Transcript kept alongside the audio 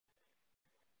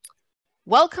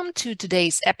Welcome to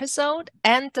today's episode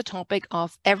and the topic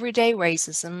of everyday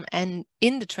racism and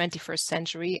in the 21st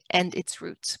century and its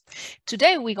roots.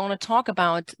 Today, we're going to talk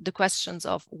about the questions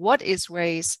of what is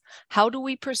race, how do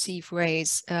we perceive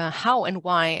race, how and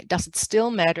why does it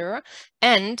still matter,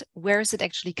 and where is it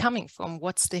actually coming from?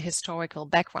 What's the historical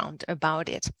background about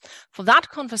it? For that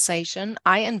conversation,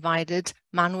 I invited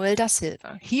Manuel da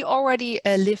Silva. He already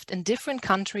lived in different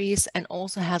countries and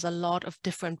also has a lot of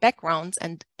different backgrounds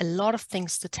and a lot of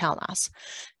things to tell us.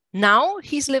 Now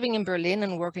he's living in Berlin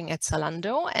and working at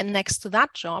Zalando. And next to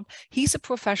that job, he's a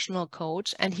professional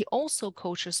coach and he also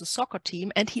coaches a soccer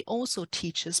team and he also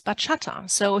teaches bachata.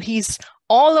 So he's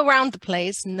all around the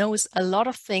place, knows a lot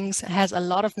of things, has a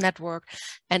lot of network,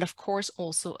 and of course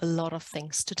also a lot of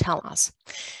things to tell us.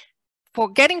 For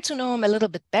getting to know him a little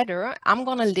bit better, I'm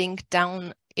going to link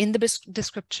down in the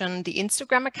description the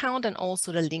Instagram account and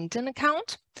also the LinkedIn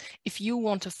account if you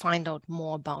want to find out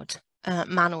more about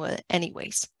Manuel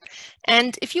anyways.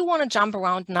 And if you want to jump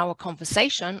around in our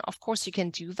conversation, of course you can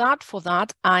do that. For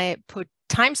that, I put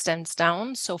timestamps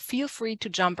down, so feel free to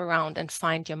jump around and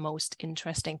find your most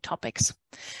interesting topics.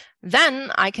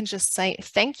 Then I can just say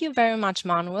thank you very much,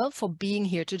 Manuel, for being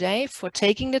here today, for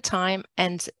taking the time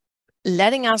and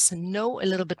letting us know a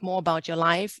little bit more about your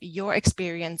life, your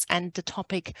experience, and the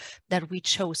topic that we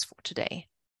chose for today.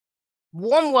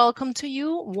 Warm welcome to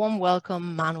you. Warm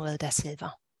welcome, Manuel da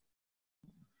Silva.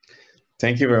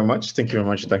 Thank you very much. Thank you very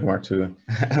much, Dagmar,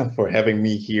 for having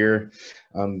me here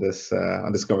on this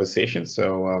conversation.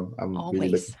 So I'm really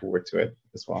looking forward to it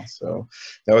as well. So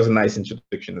that was a nice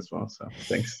introduction as well. So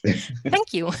thanks.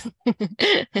 Thank you.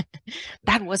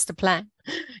 That was the plan.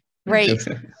 Great.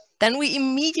 Then we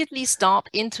immediately start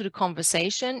into the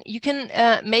conversation. You can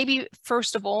maybe,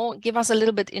 first of all, give us a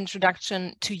little bit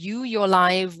introduction to you, your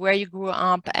life, where you grew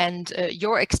up, and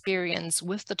your experience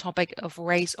with the topic of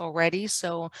race already.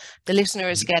 So the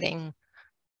listener is getting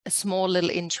a small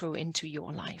little intro into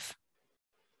your life.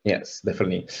 Yes,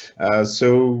 definitely.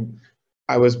 So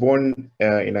I was born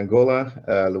in Angola,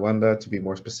 Luanda, to be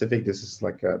more specific. This is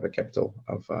like the capital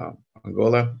of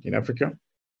Angola in Africa.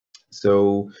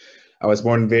 So I was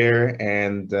born there,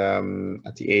 and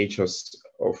at the age of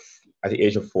 4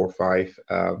 or 5,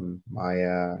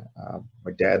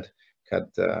 my dad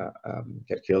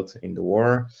got killed in the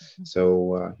war.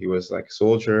 So he was like a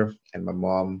soldier, and my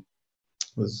mom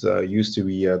was used to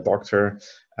be a doctor.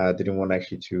 Didn't want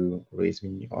actually to raise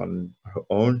me on her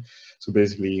own. So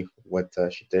basically, what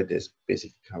she did is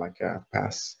basically kind of like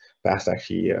pass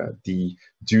actually the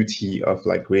duty of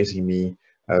like raising me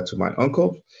to my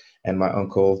uncle. And my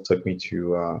uncle took me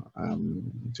to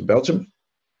Belgium,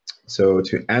 so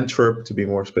to Antwerp to be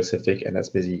more specific, and that's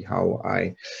basically how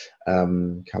I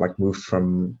kind of like moved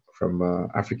from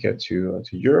Africa to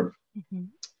Europe. Mm-hmm.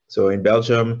 So in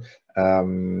Belgium,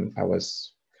 I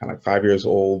was kind of like 5 years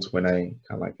old when I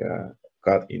kind of like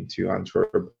got into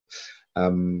Antwerp.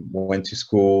 Went to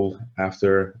school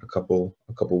after a couple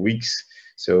weeks.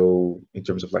 So in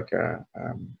terms of like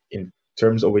in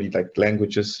terms already like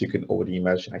languages, you can already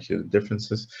imagine actually the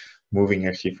differences, moving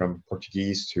actually from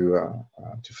Portuguese to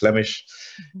Flemish.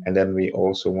 Mm-hmm. And then we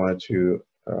also wanted to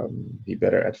be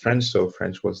better at French. So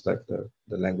French was like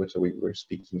the language that we were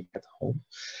speaking at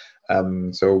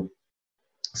home. So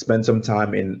spent some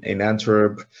time in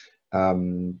Antwerp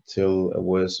till it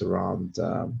was around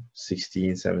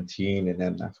 16, 17. And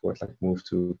then afterwards like moved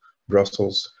to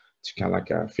Brussels to kind of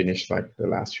like finish like the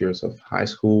last years of high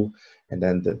school, and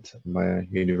then did my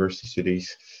university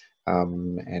studies.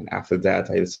 And after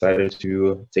that, I decided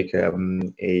to take a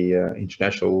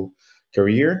international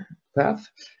career path,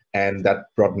 and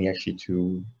that brought me actually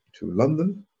to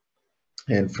London.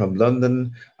 And from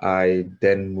London, I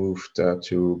then moved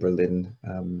to Berlin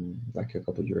like a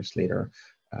couple of years later.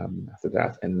 After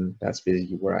that, and that's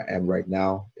basically where I am right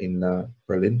now in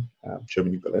Berlin,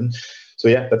 Germany, Berlin. So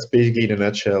yeah, that's basically in a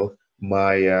nutshell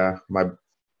my my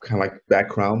kind of like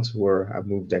background, where I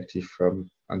moved actually from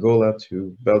Angola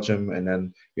to Belgium, and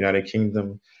then United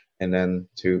Kingdom, and then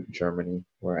to Germany,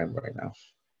 where I am right now.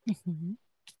 Mm-hmm.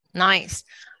 Nice.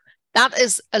 That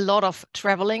is a lot of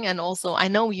traveling, and also I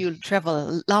know you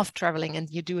love traveling, and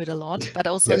you do it a lot, but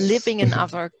also yes. Living in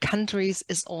other countries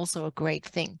is also a great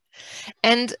thing.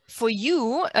 And for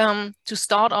you, to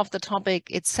start off the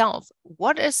topic itself,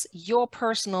 what is your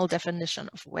personal definition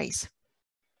of race?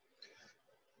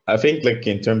 I think like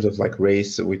in terms of like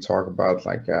race, we talk about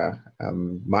like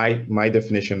my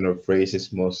definition of race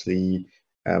is mostly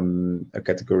a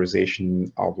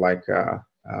categorization of like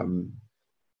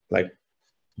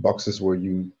boxes where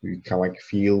you kind of like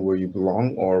feel where you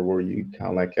belong, or where you kind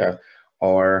of like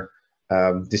are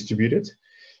distributed.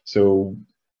 So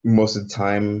most of the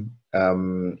time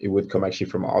it would come actually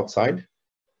from outside,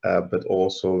 but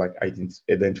also like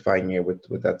identifying it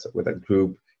with that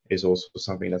group is also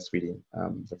something that's really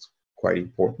that's quite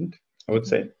important, I would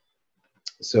say.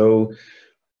 So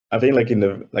I think like in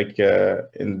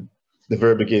the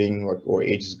very beginning, like, or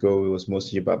ages ago, it was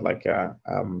mostly about like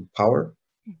power,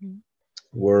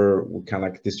 where we kind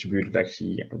of like distributed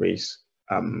actually race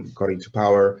according to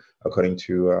power, according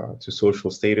to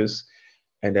social status.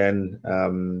 And then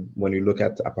when you look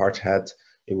at apartheid,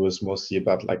 it was mostly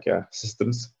about like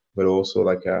systems, but also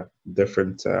like a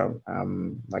different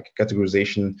like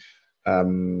categorization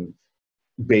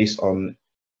based on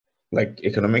like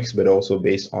economics, but also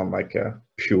based on like a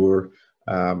pure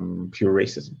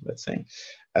racism, let's say.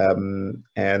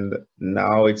 And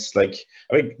now it's like,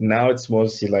 I think now it's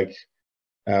mostly like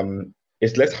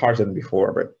it's less harsh than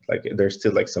before, but like there's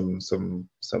still like some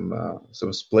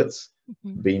splits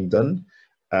being done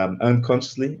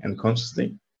unconsciously and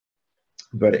consciously.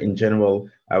 But in general,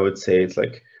 I would say it's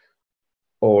like,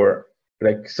 or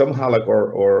like somehow like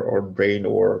our brain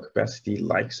or capacity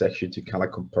likes actually to kind of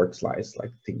compartmentalize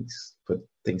like things, put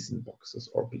things in boxes,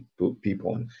 or put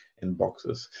people in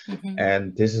boxes.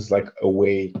 And this is like a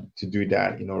way to do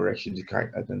that in order actually to kind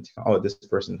of identify, oh, this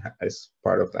person is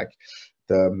part of like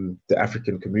the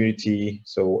African community,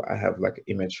 so I have like an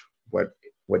image what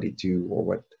they do or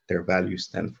what their values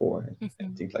stand for,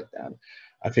 and things like that.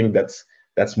 I think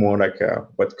that's more like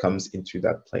what comes into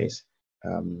that place,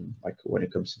 like when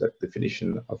it comes to that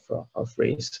definition of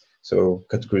race. So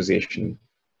categorization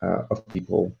of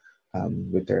people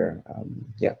with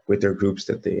their groups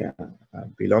that they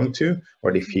belong to,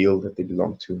 or they feel that they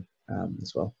belong to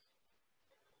as well.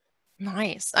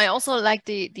 Nice. I also like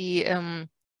the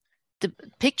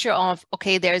picture of,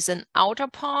 okay, there's an outer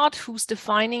part who's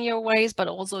defining your ways, but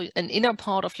also an inner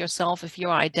part of yourself if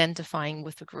you're identifying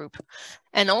with the group.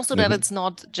 And also that it's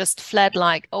not just flat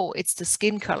like, oh, it's the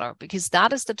skin color, because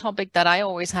that is the topic that I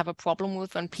always have a problem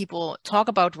with when people talk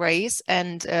about race.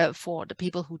 And for the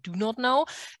people who do not know,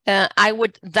 I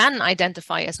would then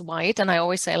identify as white. And I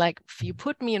always say, like, if you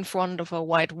put me in front of a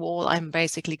white wall, I'm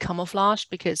basically camouflaged,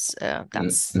 because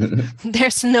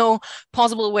there's no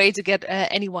possible way to get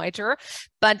any whiter.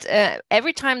 But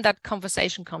every time that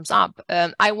conversation comes up,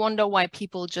 I wonder why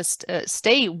people just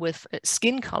stay with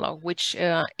skin color, which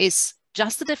is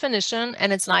just a definition.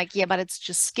 And it's like, yeah, but it's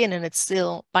just skin, and it's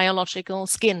still biological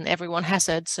skin. Everyone has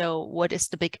it. So what is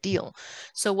the big deal?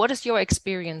 So what is your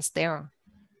experience there?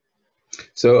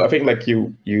 So I think like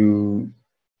you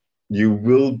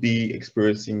will be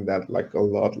experiencing that like a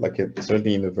lot, like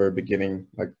certainly in the very beginning,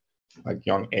 like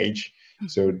young age.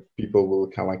 So people will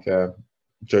kind of like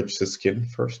judge the skin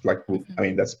first, like I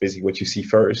mean that's basically what you see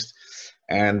first,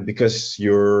 and because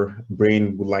your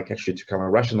brain would like actually to kind of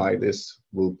rationalize this,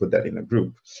 we'll put that in a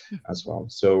group as well.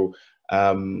 So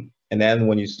and then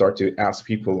when you start to ask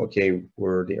people, okay,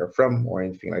 where they are from or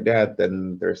anything like that,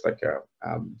 then there's like a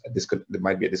there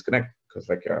might be a disconnect, because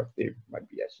like they might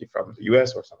be actually from the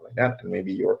US or something like that, and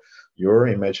maybe your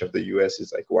image of the US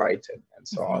is like white and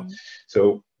so on.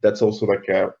 So that's also like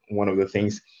one of the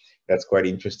things that's quite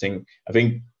interesting, I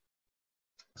think.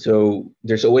 So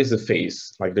there's always a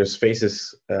phase, like there's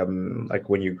phases, like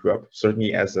when you grew up,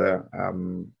 certainly as a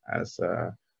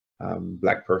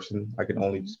Black person, I can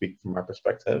only speak from my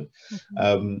perspective.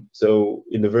 So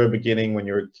in the very beginning, when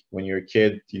you're a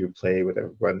kid, you play with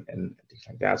everyone and things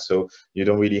like that. So you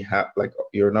don't really have, like,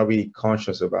 you're not really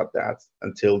conscious about that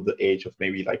until the age of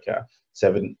maybe like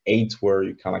 7, 8, where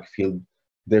you kind of like feel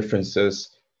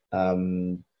differences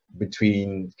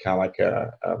between kind of like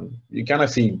you kind of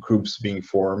see groups being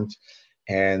formed,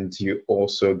 and you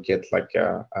also get like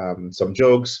some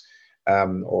jokes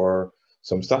or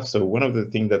some stuff. So one of the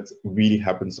things that really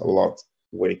happens a lot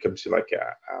when it comes to like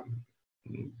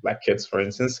Black kids, for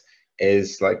instance,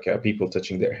 is like people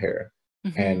touching their hair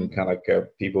and kind of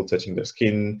like people touching their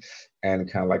skin,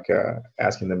 and kind of like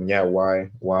asking them, yeah, why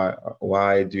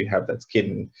do you have that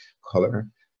skin color?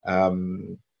 I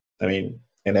mean,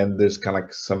 and then there's kind of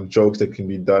like some jokes that can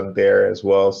be done there as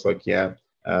well. So like, yeah,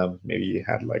 maybe you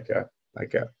had like a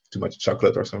too much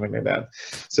chocolate or something like that.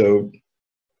 So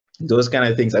those kind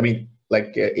of things. I mean,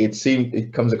 like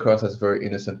it comes across as very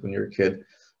innocent when you're a kid,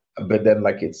 but then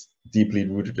like it's deeply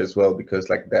rooted as well, because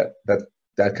like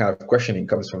that kind of questioning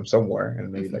comes from somewhere,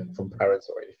 and maybe like from parents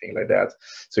or anything like that.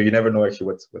 So you never know actually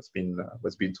what's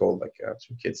been told like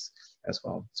to kids as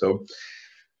well. So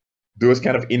those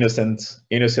kind of innocent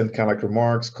kind of like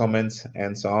remarks, comments,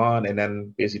 and so on, and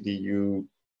then basically you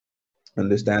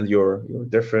understand you're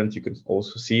different. You can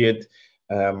also see it,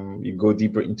 you go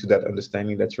deeper into that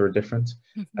understanding that you're different.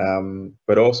 Mhm.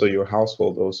 But also your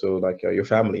household, also like your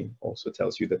family also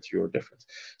tells you that you're different.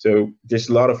 So there's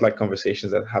a lot of like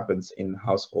conversations that happens in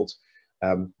households,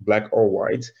 black or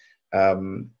white,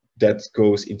 that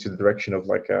goes into the direction of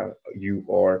like you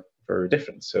are very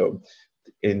different. So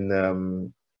in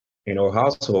our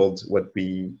household, what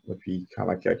we kind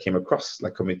of like came across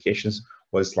like communications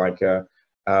was like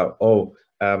oh,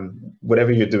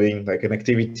 whatever you're doing, like an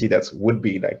activity that would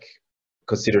be like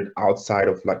considered outside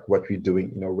of like what we're doing,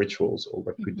 rituals, or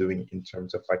what we're Mhm. doing in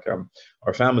terms of like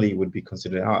our family would be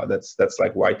considered, that's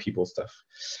like white people stuff.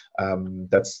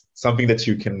 That's something that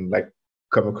you can like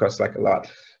come across like a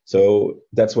lot. So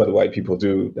that's what white people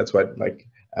do. That's what like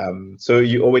so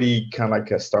you already kind of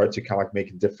like start to kind of like make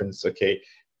a difference. Okay,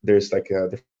 there's like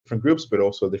different groups, but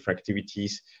also different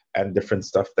activities and different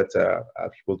stuff that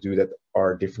people do that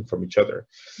are different from each other.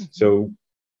 Mhm. So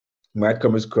might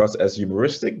come across as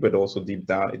humoristic, but also deep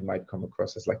down it might come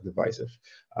across as like divisive,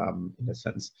 in a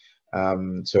sense.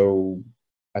 So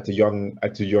at a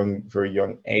very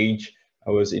young age, I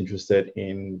was interested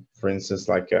in, for instance,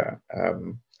 like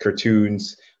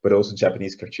cartoons, but also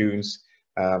Japanese cartoons.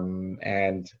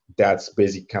 And that's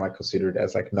basically kind of considered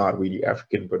as like not really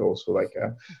African, but also like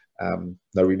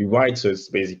not really white. So it's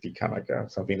basically kind of like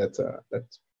something that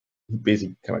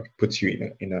basically kind of like puts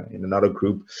you in another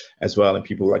group as well, and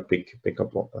people like pick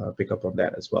up on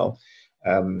that as well.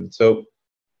 So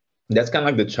that's kind of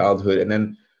like the childhood, and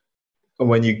then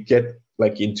when you get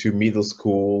like into middle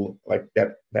school, like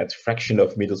that fraction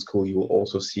of middle school, you will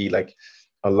also see like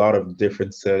a lot of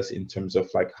differences in terms of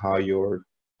like how your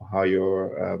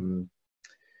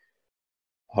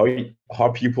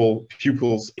how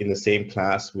pupils in the same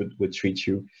class would treat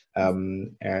you,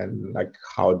 and like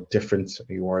how different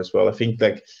you are as well. I think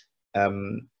like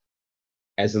um,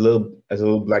 as a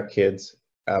little black kid,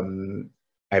 um,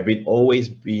 I've been always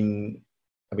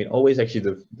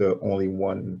actually the only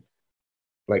one,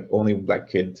 like only black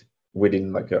kid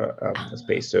within like a Ah,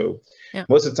 space. So yeah.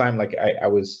 most of the time, like I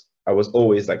was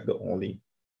always like the only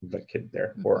black kid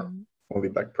there, or Mhm. only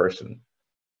black person.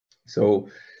 So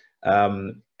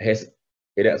has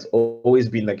it has always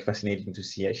been like fascinating to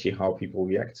see actually how people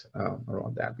react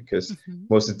around that, because Mhm.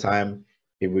 most of the time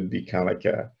it would be kind of like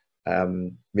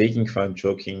making fun,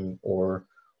 joking, or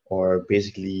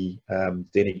basically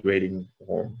denigrating,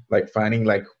 or like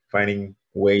finding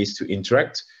ways to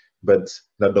interact, but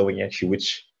not knowing actually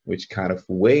which kind of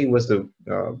way was the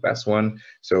best one.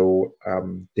 So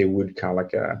they would kind of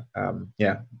like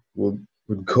yeah, would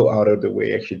go out of the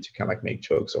way actually to kind of like make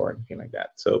jokes or anything like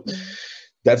that. So Mm.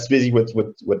 that's basically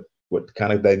what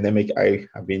kind of dynamic I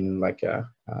have been like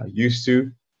used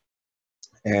to.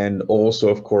 And also,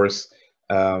 of course,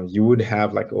 you would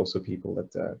have like also people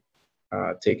that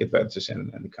take advantage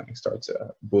and kind of start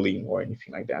bullying or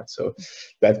anything like that. So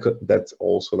that's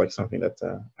also like something that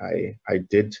I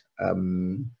did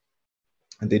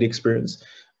experience.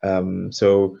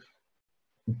 So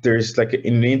there's like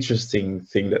an interesting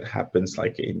thing that happens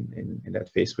like in that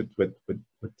phase with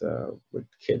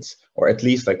kids, or at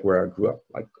least like where I grew up.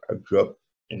 Like I grew up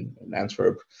in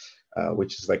Antwerp,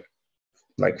 which is like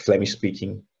Flemish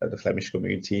speaking, the Flemish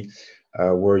community,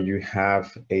 where you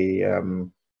have a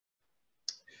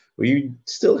where you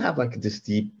still have like this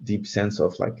deep sense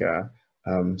of like a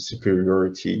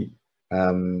superiority,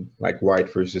 like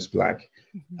white versus black,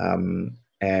 Mhm.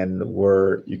 and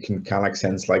where you can kind of like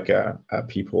sense like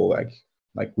people like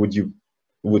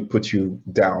would put you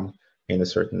down in a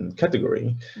certain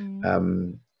category, Mm.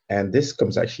 um, and this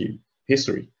comes actually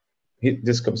history.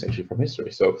 This comes actually from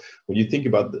history. So when you think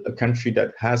about a country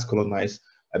that has colonized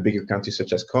a bigger country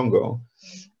such as Congo,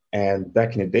 and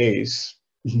back in the days,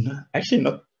 actually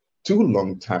not too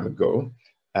long time ago,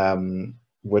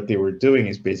 what they were doing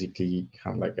is basically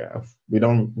kind of like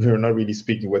we're not really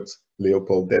speaking what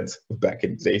Leopold did back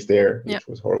in the days there, Yeah. which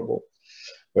was horrible.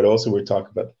 But also we're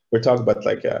talking about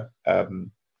like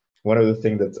one of the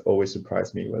things that always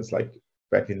surprised me was like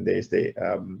back in the days they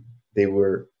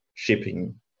were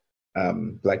shipping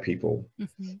black people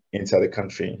Mhm. inside the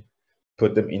country,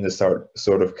 put them in the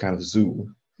sort of kind of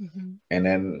zoo, Mhm. and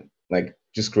then like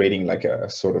just creating like a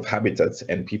sort of habitat,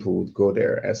 and people would go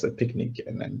there as a picnic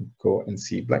and then go and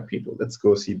see black people. Let's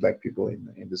go see black people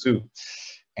in the zoo.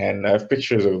 And I have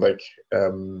pictures of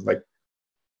um like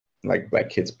like black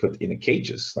kids put in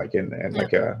cages, like in and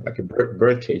Yeah. like a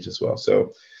bird cage as well.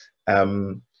 So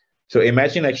um so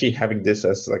imagine actually having this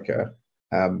as like a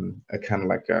kind of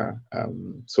like a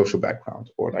social background,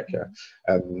 or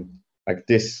Mhm. like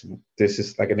this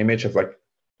is like an image of like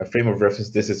a frame of reference.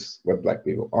 This is what black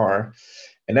people are.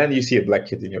 And then you see a black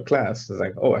kid in your class. It's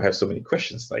like, oh, I have so many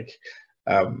questions. Like,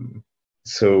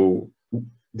 So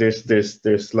there's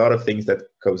a lot of things that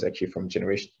goes actually from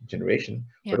generation to generation,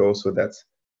 Yeah. but also that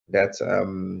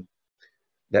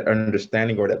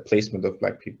understanding or that placement of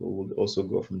Black people will also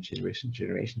go from generation to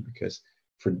generation, because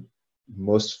for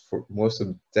most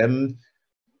of them,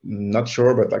 not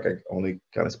sure, but like I only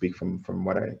kind of speak from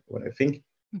what I think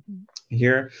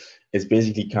here, is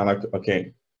basically kind of like,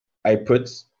 okay, I put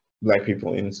Black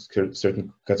people in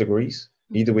certain categories.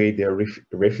 Either way, they're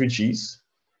refugees.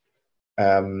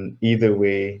 Either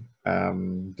way,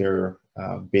 they're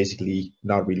basically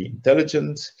not really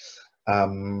intelligent,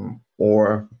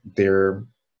 or they're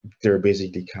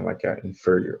basically kind of like an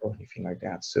inferior or anything like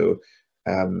that. So,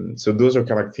 so those are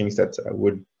kind of like things that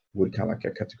would kind of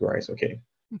like categorize. Okay,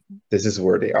 this is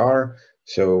where they are.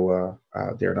 So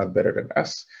they're not better than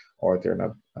us, or they're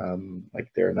not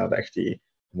they're not actually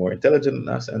more intelligent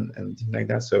than us, and things like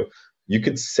that. So you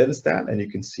could sense that, and you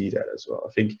can see that as well.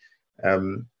 I think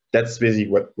that's basically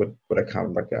what I kind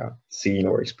of like seen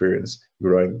or experienced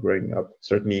growing up.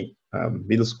 Certainly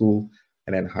middle school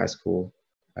and then high school.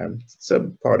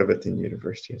 Some part of it in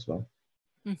university as well.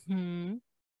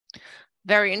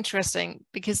 Very interesting,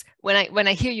 because when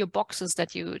I hear your boxes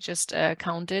that you just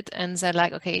counted and said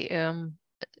like, okay,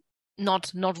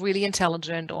 not really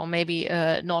intelligent, or maybe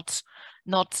not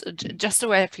just a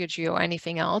refugee or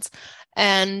anything else.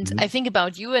 And I think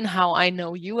about you and how I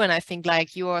know you, and I think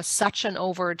like you are such an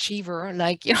overachiever,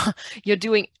 like you're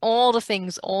doing all the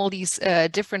things, all these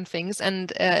different things, and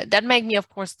that made me of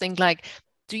course think like,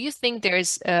 do you think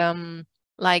there's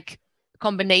like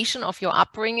combination of your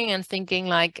upbringing and thinking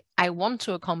like, I want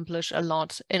to accomplish a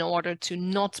lot in order to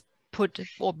not put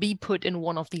or be put in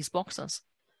one of these boxes?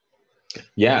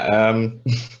 Yeah,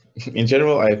 in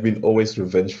general, I've been always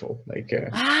revengeful. Like,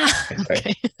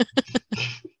 Okay.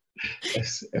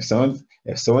 if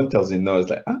someone tells me no, it's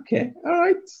like, okay, all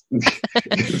right.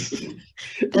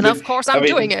 Then of course I'm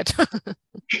doing it.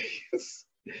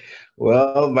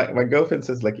 Well, my girlfriend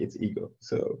says like it's ego,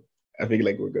 so I think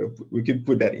like we can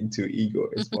put that into ego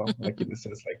as well, like in the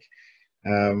sense like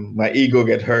my ego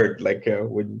get hurt like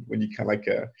when you kind of like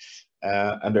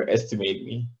underestimate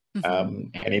me.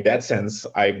 And in that sense,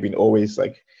 I've been always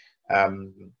like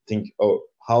think, oh,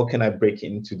 how can I break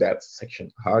into that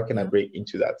section? How can I break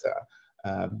into that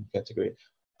category?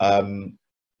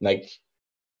 Like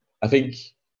I think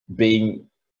being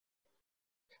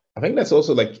I think that's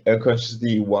also like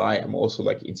unconsciously why I'm also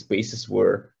like in spaces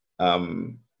where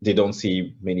they don't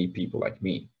see many people like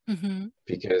me,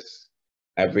 because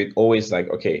I've been always like,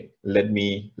 okay, let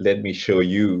me show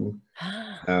you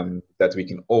that we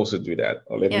can also do that,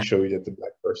 or let me show you that the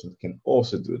Black person can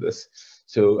also do this.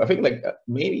 So I think like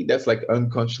maybe that's like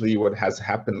unconsciously what has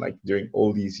happened like during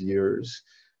all these years,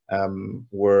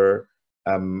 where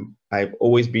I've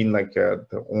always been like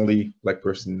the only Black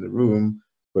person in the room,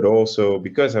 but also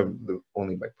because I'm the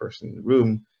only Black person in the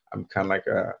room, I'm kind of like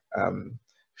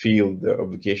feel the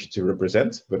obligation to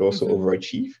represent, but also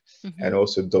overachieve, and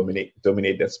also dominate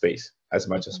that space as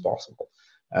much as possible.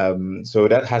 So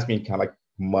that has been kind of like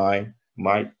my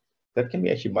that can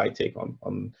be actually my take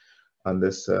on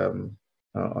this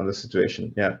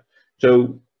situation. Yeah.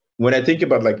 So when I think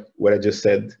about like what I just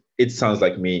said, it sounds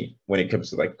like me when it comes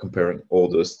to like comparing all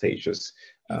those stages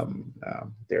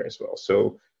there as well.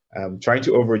 So trying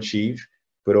to overachieve,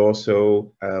 but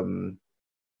also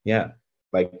yeah,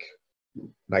 like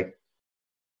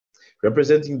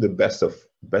representing the best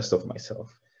of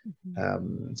myself.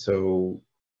 So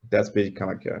that's basically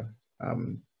kind of like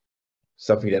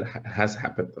something that has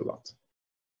happened a lot.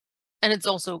 And it's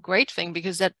also a great thing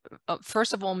because that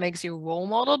first of all makes you a role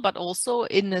model, but also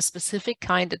in a specific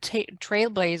kind of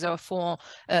trailblazer for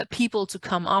people to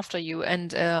come after you,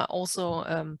 and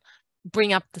also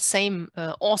bring up the same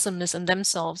awesomeness in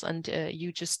themselves, and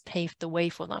you just paved the way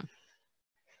for them.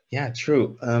 Yeah,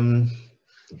 true.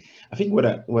 I think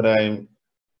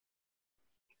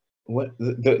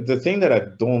the thing that I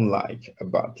don't like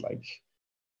about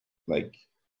like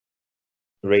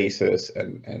races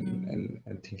and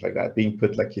things like that, being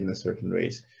put like in a certain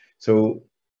race. So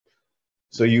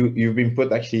you've been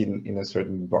put actually in a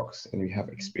certain box, and you have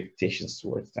expectations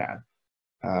towards that.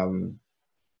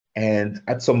 And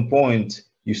at some point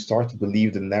you start to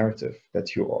believe the narrative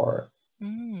that you are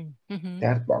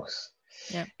that box.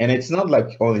 Yeah. And it's not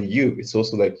like only you, it's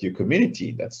also like your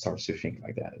community that starts to think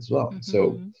like that as well.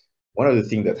 So one of the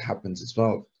things that happens as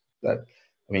well, that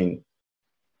I mean,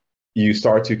 you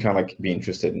start to kind of like be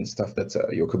interested in stuff that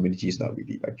your community is not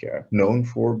really like known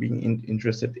for being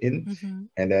interested in,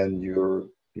 and then you're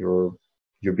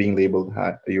being labeled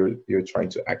you're trying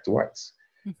to act white.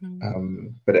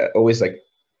 But always like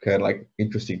kind of like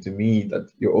interesting to me that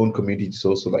your own community is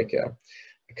also like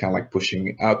kind of like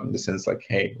pushing out in the sense like,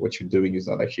 hey, what you're doing is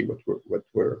not actually what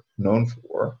we're known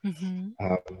for,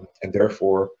 and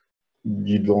therefore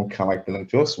you don't kind of like belong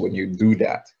to us when you do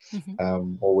that,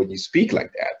 or when you speak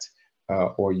like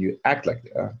that, or you act like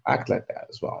that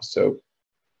as well. So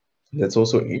that's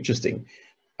also interesting.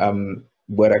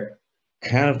 What I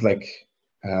kind of like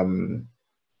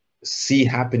see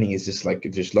happening is just like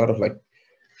there's a lot of like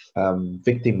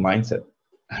victim mindset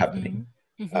happening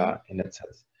in that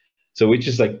sense. So which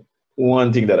is like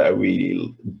one thing that I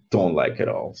really don't like at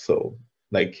all. So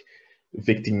like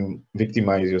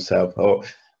victimize yourself. Oh,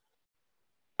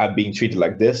 I'm being treated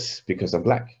like this because I'm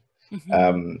black,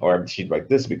 or I'm treated like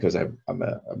this because I'm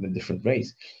a different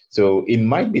race. So it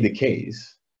might be the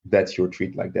case that you're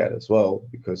treated like that as well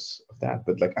because of that.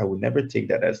 But like I would never take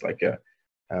that as like a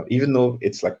even though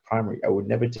it's like primary, I would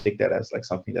never take that as like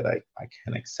something that I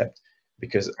can accept,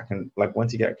 because I can like one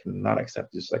thing I cannot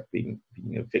accept is like being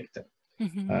a victim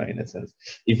in a sense.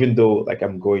 Even though like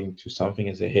I'm going to something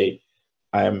and say, hey,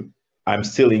 I'm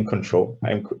still in control.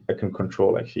 I can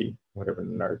control actually whatever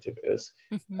the narrative is,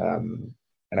 and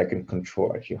I can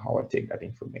control actually how I take that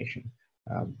information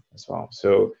as well.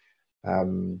 So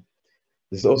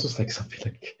there's also like something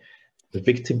like the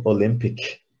victim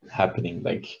Olympic happening,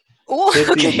 like. Oh,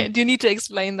 okay. Do you need to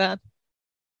explain that?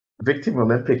 Victim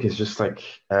Olympic is just like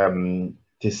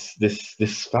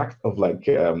this fact of like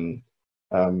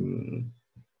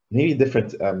maybe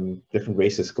different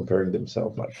races comparing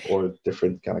themselves, like, or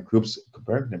different kind of groups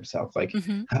comparing themselves, like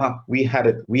we had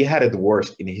it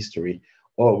worse in history.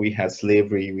 Oh, we had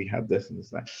slavery, we had this and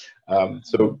this and that.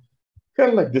 So kind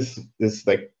of like this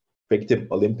like victim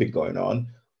Olympic going on.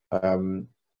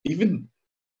 Even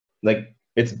like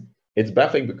it's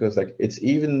baffling because like it's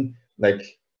even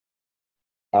like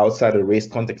outside of race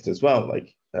context as well.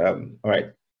 Like, all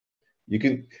right,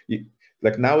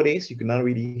 like nowadays you can not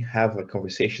really have like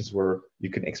conversations where you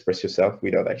can express yourself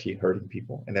without actually hurting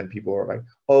people, and then people are like,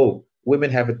 oh, women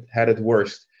have had it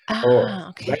worst, or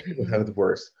okay. black people have it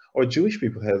worse, or Jewish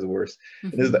people have it worse.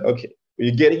 And it's like, okay,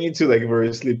 you're getting into like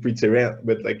very slippery terrain,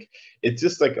 but like it's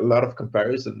just like a lot of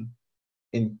comparison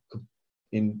in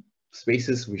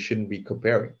spaces we shouldn't be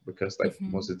comparing, because like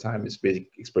most of the time it's basically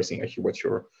expressing actually what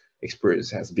your experience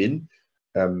has been,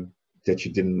 that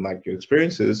you didn't like your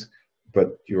experiences,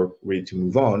 but you're ready to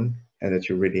move on, and that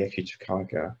you're ready actually to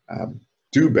kind of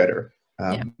do better.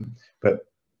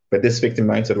 But this victim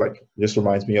mindset like just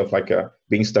reminds me of like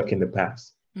being stuck in the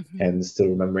past and still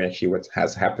remembering actually what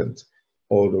has happened,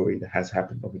 although it has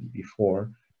happened already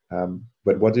before.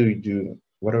 But what are you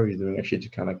doing actually to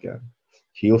kind of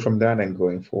heal from that and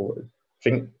going forward? I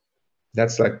think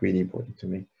that's like really important to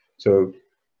me. So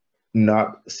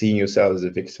not seeing yourself as a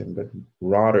victim, but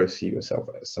rather see yourself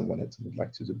as someone that would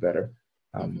like to do better.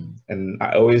 And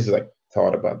I always like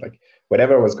thought about like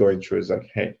whatever I was going through is like,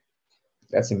 hey,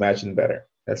 let's imagine better.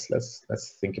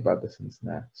 Let's think about this and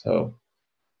that. So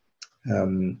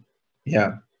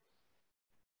yeah.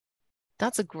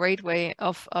 That's a great way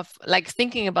of like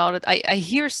thinking about it. I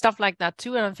hear stuff like that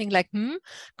too, and I think like,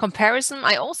 comparison.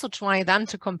 I also try then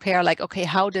to compare like, okay,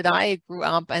 how did I grew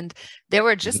up? And there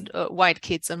were just white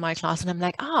kids in my class, and I'm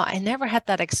like, I never had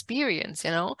that experience,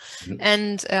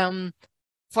 And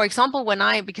for example,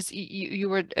 because you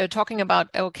were talking about,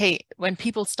 okay, when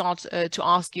people start to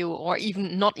ask you, or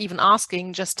even not even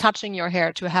asking, just touching your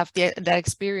hair to have that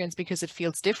experience because it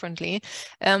feels differently.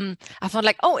 I thought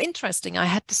like, oh, interesting. I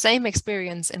had the same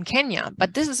experience in Kenya,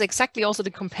 but this is exactly also the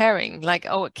comparing, like,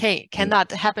 oh, okay, can that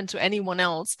happen to anyone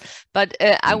else? But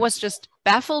I was just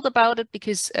baffled about it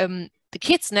because the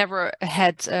kids never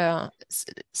had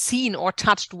seen or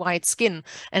touched white skin.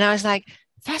 And I was like,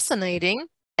 fascinating.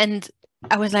 And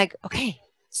I was like, okay,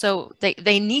 so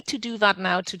they need to do that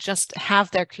now to just have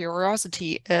their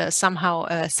curiosity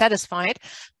somehow satisfied.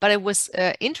 But it was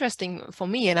interesting for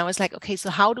me. And I was like, okay, so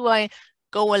how do I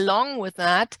go along with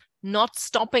that, not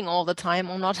stopping all the time,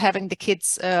 or not having the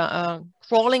kids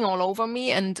crawling all over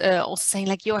me, and also saying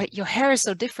like, your hair is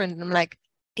so different. And I'm like,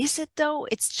 is it though?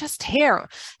 It's just hair.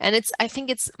 And I think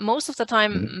it's most of the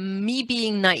time me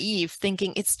being naive,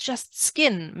 thinking it's just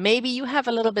skin. Maybe you have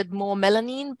a little bit more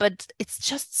melanin, but it's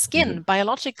just skin.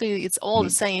 Biologically, it's all the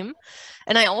same.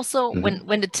 And I also,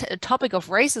 when the topic of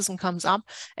racism comes up,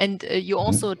 and you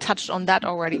also touched on that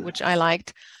already, which I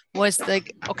liked, was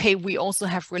like, okay, we also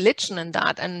have religion in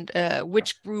that, and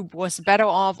which group was better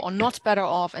off or not better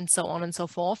off, and so on and so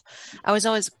forth. I was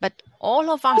always, but all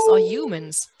of us are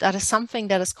humans. That is something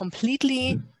that is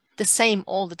completely the same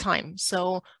all the time.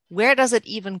 So where does it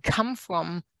even come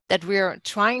from that we're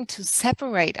trying to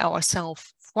separate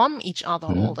ourselves from each other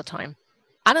all the time?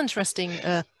 uninteresting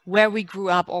where we grew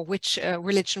up or which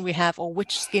religion we have or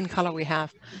which skin color we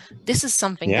have. This is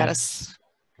something that is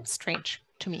strange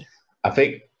to me. I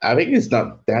think it's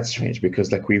not that strange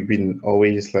because like we've been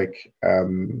always like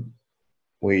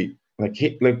we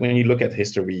like when you look at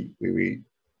history, we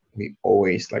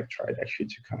always like tried actually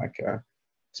to kind of like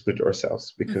split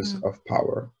ourselves because of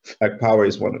power. Like power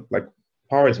is one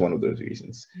of those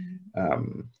reasons.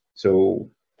 So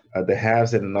the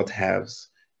haves and not haves,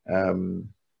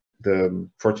 the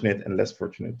fortunate and less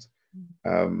fortunate.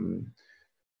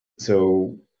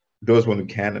 So those one who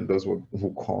can and those one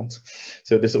who can't.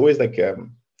 So there's always like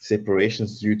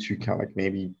separations due to kind of like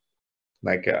maybe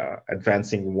like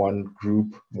advancing one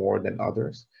group more than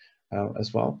others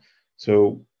as well.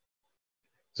 So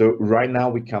right now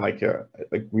we kind of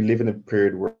like we live in a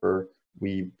period where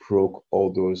we broke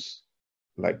all those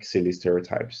like silly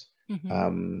stereotypes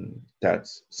that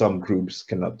some groups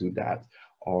cannot do that,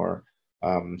 or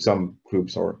some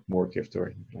groups are more gifted or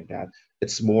anything like that.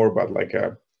 It's more about like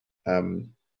a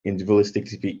individualistic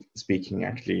speaking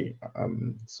actually.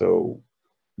 So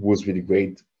was really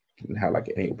great, can have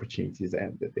like any opportunities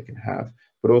that they can have,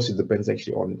 but also it depends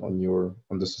actually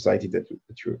on the society that you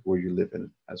where you live in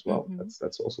as well.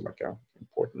 That's also like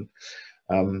important.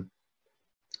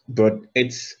 But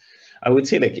I would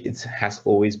say like it has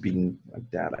always been like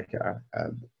that, like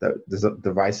the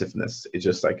divisiveness is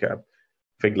just like I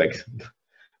think like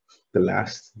the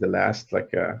last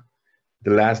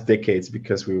decades,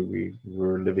 because we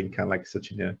were living kind of like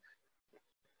such in a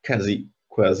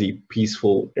quasi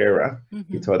peaceful era.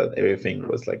 We thought that everything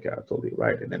was like totally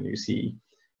right, and then you see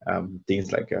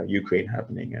things like Ukraine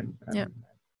happening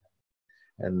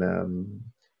and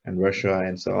Russia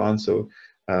and so on. So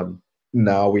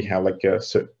now we have like a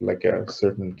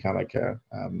certain kind of like a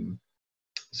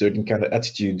certain kind of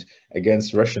attitude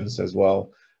against Russians as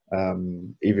well.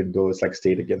 Even though it's like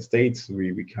state against states,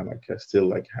 we kind of like still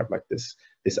like have like this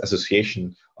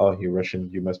association. Oh, you're Russian,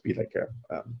 you must be like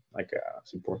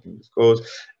supporting this cause,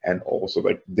 and also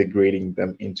like degrading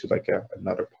them into like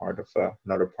another part of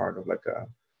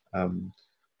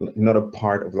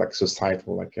like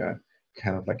societal like a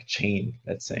kind of like chain,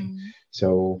 let's say.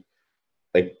 So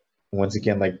like once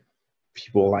again, like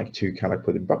people like to kind of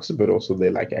put in boxes, but also they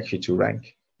like actually to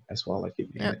rank as well, like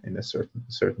in a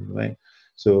certain way.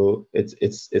 So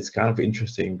it's kind of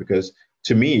interesting because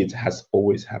to me it has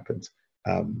always happened,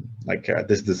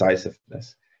 this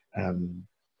decisiveness, and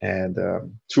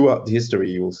throughout the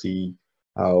history you will see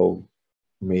how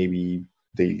maybe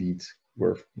the elite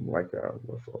were kind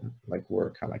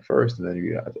of like first, and then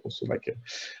you had also like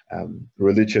a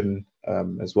religion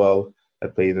as well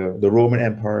that played the Roman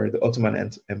Empire, the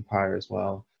Ottoman Empire as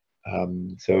well.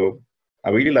 So I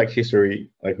really like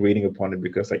history, like reading upon it,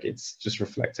 because like it's just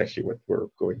reflects actually what we're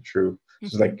going through.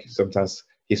 So like sometimes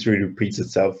history repeats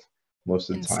itself most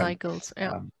of the time. Cycles,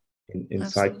 in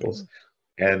cycles,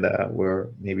 and we're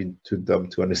maybe too dumb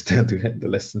to understand the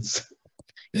lessons.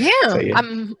 Yeah,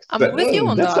 I'm with you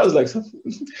on that.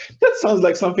 That sounds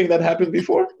like something that happened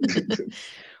before.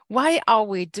 Why are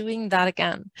we doing that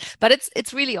again? But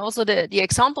it's really also the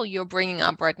example you're bringing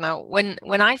up right now.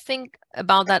 When I think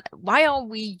about that, why are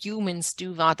we humans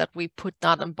do that we put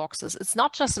that in boxes? It's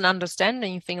not just an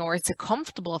understanding thing, or it's a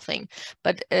comfortable thing.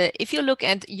 But if you look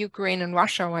at Ukraine and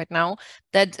Russia right now,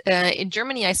 that in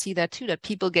Germany I see that too, that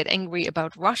people get angry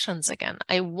about Russians again.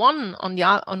 On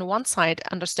the one side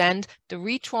understand the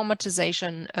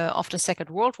re-traumatization of the Second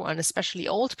World War, and especially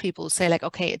old people say like,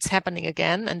 okay, it's happening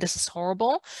again and this is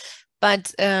horrible.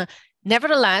 But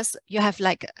nevertheless, you have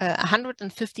like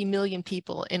 150 million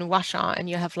people in Russia, and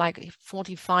you have like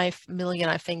 45 million,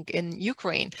 I think, in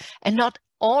Ukraine. And not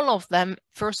all of them,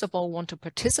 first of all, want to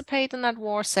participate in that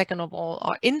war. Second of all,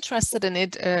 are interested in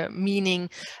it, meaning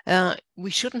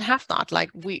we shouldn't have that. Like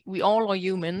we all are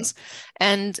humans.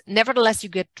 And nevertheless, you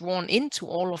get drawn into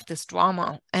all of this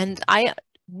drama. And I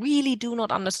really do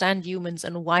not understand humans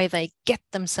and why they get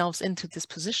themselves into this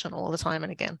position all the time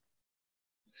and again.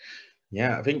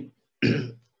 Yeah, I think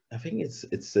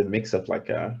it's a mix of like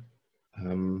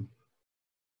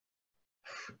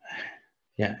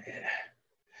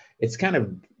it's kind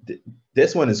of,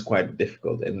 this one is quite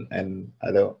difficult, and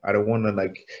I don't want to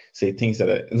like say things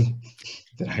that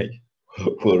I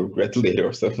will regret later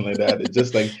or something like that. It's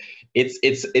just like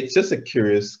it's just a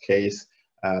curious case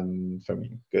for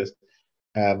me, because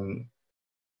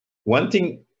one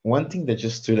thing that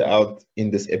just stood out in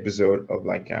this episode of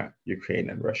like Ukraine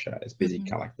and Russia is basically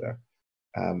kind of like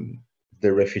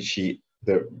the refugee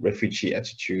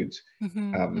attitude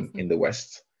in the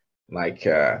West, like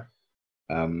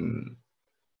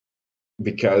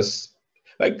because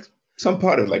like some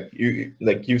part of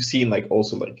you've seen like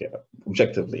also like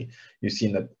objectively you've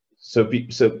seen that so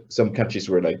some countries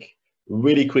were like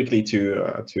really quickly to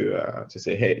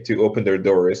say hey, to open their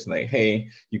doors, like hey,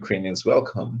 Ukrainians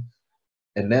welcome.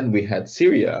 And then we had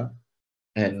Syria,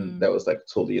 and that was like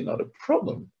totally another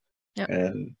problem. Yeah.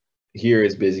 And here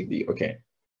is basically okay,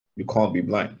 you can't be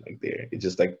blind like there. It's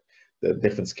just like the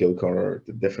different skill color,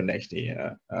 the different actually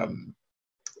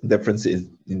differences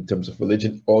in terms of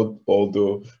religion,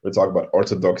 although we're talking about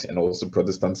Orthodox and also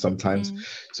Protestant sometimes.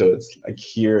 So it's like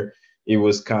here it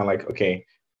was kind of like, okay,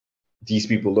 these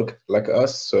people look like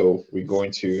us, so we're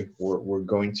going to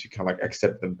kind of like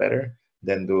accept them better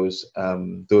than those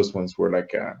ones were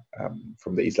like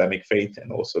from the Islamic faith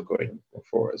and also going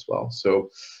forward as well. So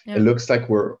it looks like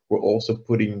we're also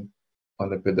putting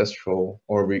on a pedestal,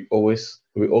 or we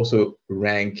also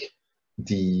rank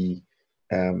the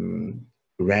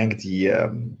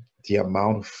the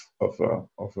amount of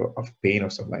pain or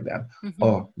something like that.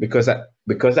 Oh, because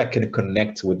I can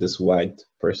connect with this white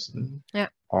person,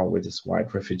 or with this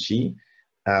white refugee,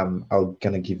 I'll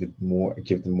gonna give them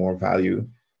more value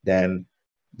than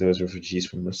those refugees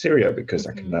from Syria, because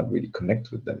I cannot really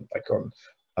connect with them like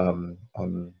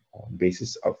on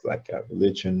basis of like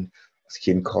religion,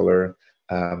 skin color,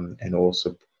 and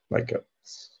also like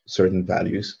certain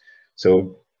values.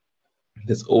 So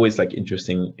that's always like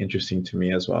interesting to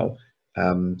me as well,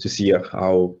 to see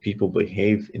how people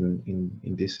behave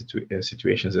in these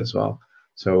situations as well.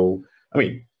 So I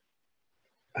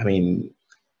mean,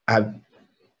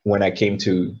 when I came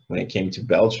to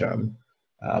Belgium,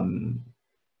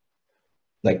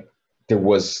 like there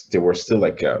were still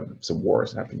like some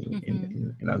wars happening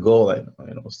in Angola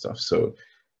and all stuff. So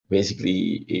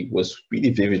basically, it was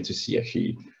really vivid to see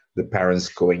actually the parents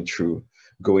going through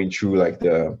like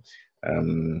the I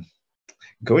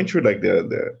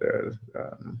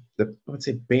would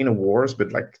say pain of wars,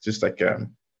 but like just like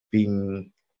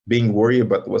being worried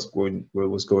about what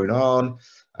was going on,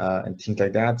 and things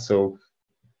like that. So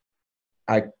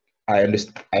I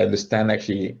understand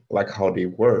actually like how they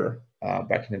were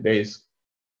back in the days,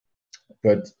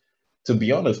 but to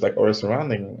be honest, like our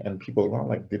surrounding and people around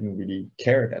like didn't really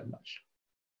care that much.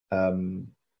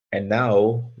 And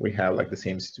now we have like the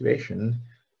same situation.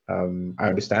 I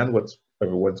understand what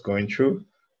everyone's going through,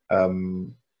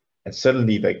 and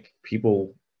suddenly like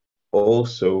people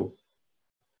also,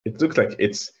 it looks like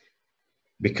it's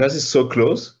because it's so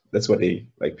close. That's what they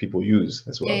like people use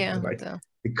as well. Like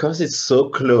because it's so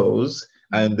close,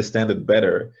 I understand it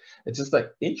better. It's just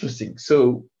like interesting.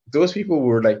 So those people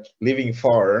were like living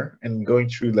far and going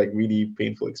through like really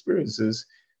painful experiences.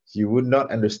 You would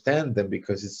not understand them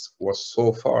because it was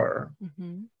so far.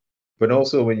 But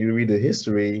also when you read the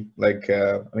history, like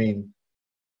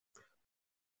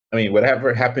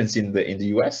whatever happens in the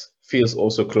US feels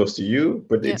also close to you,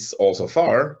 but it's also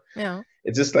far.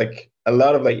 It's just like a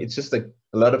lot of like, it's just like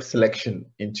a lot of selection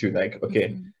into like,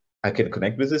 okay, I can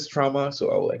connect with this trauma,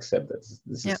 so I will accept that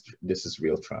this is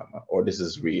real trauma, or this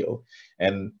is real.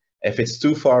 And if it's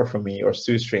too far from me or it's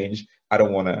too strange, I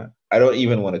don't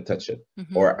even want to touch it,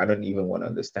 or I don't even want to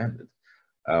understand it.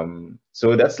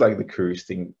 So that's like the curious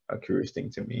thing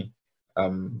to me,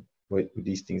 with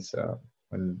these things,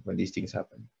 when these things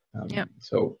happen.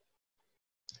 So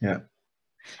yeah.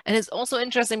 And it's also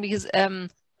interesting because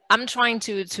I'm trying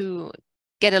to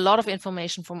get a lot of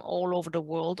information from all over the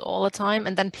world all the time,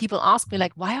 and then people ask me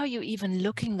like, why are you even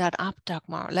looking that up,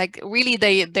 Dagmar? Like really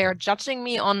they're judging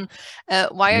me on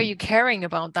why are you caring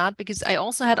about that? Because I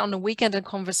also had on the weekend a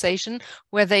conversation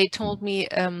where they told me,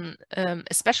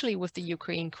 especially with the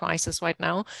Ukraine crisis right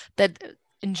now, that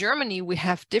in Germany, we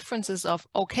have differences of,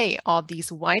 okay, are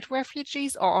these white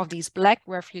refugees or are these black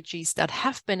refugees that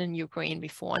have been in Ukraine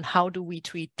before? And how do we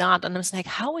treat that? And I was like,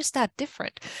 how is that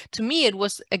different? To me, it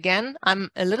was, again,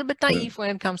 I'm a little bit naive when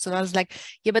it comes to that. I was like,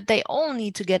 yeah, but they all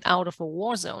need to get out of a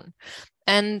war zone.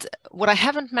 And what I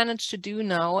haven't managed to do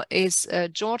now is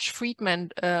George Friedman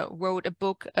wrote a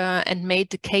book and made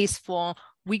the case for,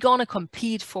 we're going to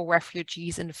compete for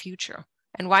refugees in the future.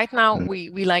 And right now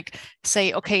we like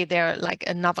say, okay, they're like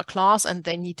another class and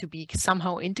they need to be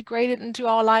somehow integrated into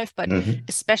our life. But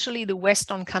especially the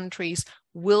Western countries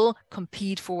will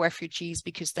compete for refugees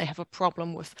because they have a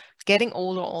problem with getting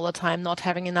older all the time, not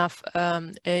having enough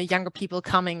younger people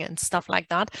coming and stuff like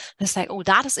that. And it's like, oh,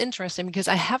 that is interesting because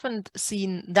I haven't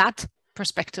seen that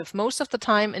perspective. Most of the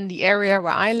time in the area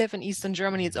where I live in Eastern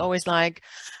Germany, it's always like,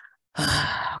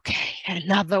 okay,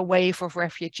 another wave of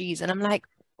refugees. And I'm like,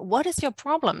 what is your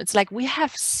problem? It's like we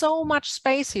have so much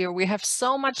space here. We have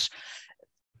so much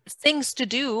things to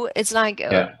do. It's like,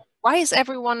 why is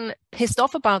everyone pissed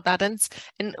off about that?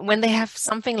 And when they have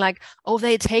something like, oh,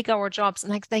 they take our jobs,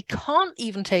 and like they can't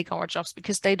even take our jobs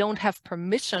because they don't have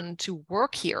permission to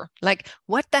work here. Like,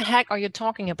 what the heck are you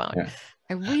talking about? Yeah.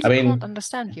 I really can't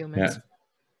understand humans.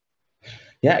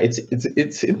 Yeah,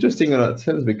 it's interesting in that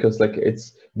sense because like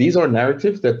these are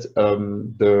narratives that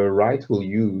the right will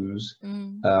use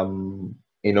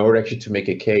in order actually to make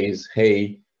a case.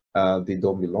 Hey, they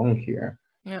don't belong here.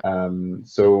 Yeah.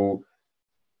 So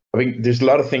I mean, there's a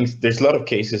lot of things. There's a lot of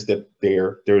cases that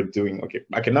they're doing. Okay,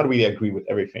 I cannot really agree with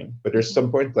everything, but there's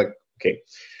some point like, okay,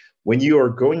 when you are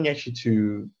going actually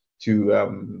to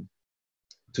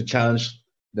challenge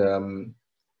the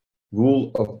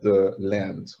rule of the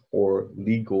land or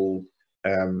legal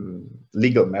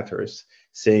matters,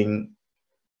 saying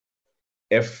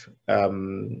if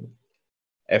an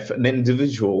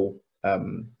individual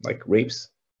like rapes,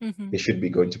 they should be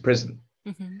going to prison,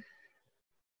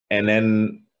 and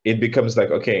then it becomes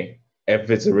like, okay, if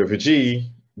it's a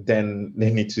refugee, then they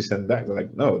need to send back.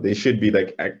 Like, no, they should be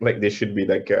like they should be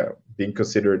like being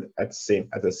considered at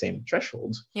the same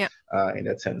threshold. Yeah. In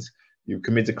that sense, you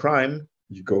commit a crime,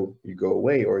 you go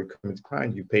away, or you commit a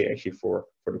crime, you pay actually for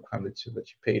the crime that you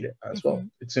paid as well.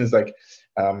 It seems like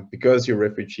because you're a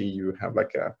refugee, you have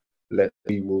like a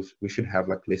we should have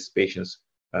like less patience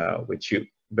with you.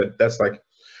 But that's like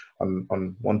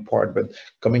on one part. But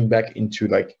coming back into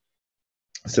like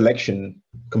selection,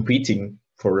 competing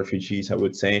for refugees, I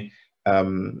would say,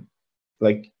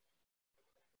 like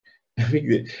I think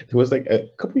there was like a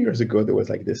couple of years ago, there was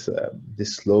like this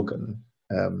slogan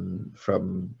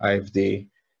from AfD,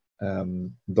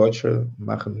 Deutsche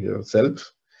machen wir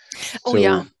selbst. Oh,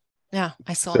 so, yeah,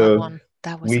 I saw that one.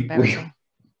 That was embarrassing.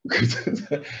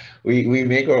 We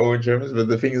make our own Germans, but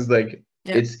the thing is like,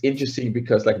 it's interesting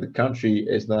because like the country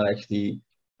is not actually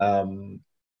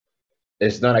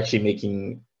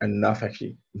making enough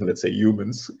actually, let's say,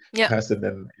 humans faster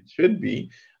than it should be.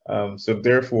 So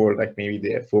therefore, like maybe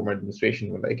the former administration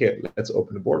were like, okay, let's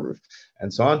open the border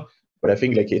and so on. But I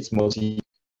think like it's mostly,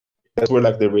 that's where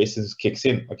like the racism kicks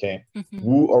in. Okay,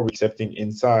 who are we accepting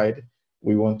inside?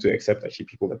 We want to accept actually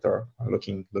people that are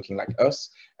looking like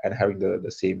us and having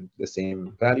the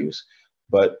same values.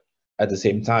 But at the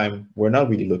same time, we're not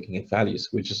really looking at values.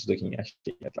 We're just looking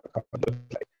actually at like how it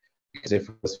looks like. Because if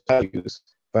it was values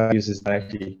is not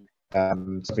actually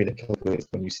something that calculates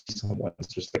when you see someone.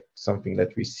 It's just like something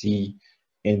that we see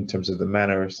in terms of the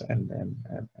manners and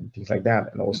things like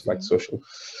that, and also like social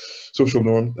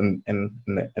norms and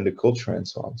the culture and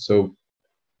so on. So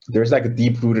there's like a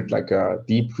deep rooted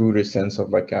sense of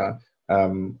like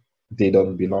they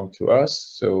don't belong to us,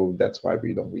 so that's why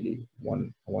we don't really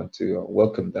want to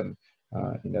welcome them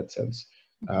in that sense.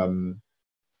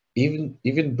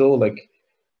 Even though like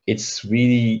it's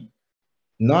really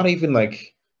not even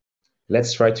like,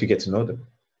 let's try to get to know them.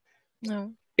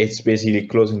 No. It's basically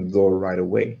closing the door right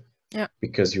away. Yeah.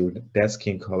 Because that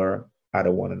skin color, I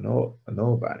don't want to know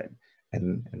about it.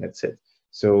 And that's it.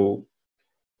 So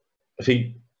I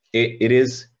think it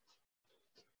is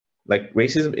like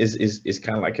racism is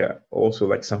kind of like also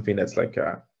like something that's like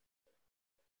at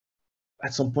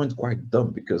some point quite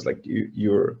dumb, because like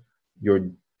you're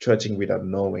judging without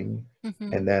knowing,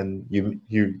 and then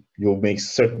you'll make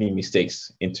certainly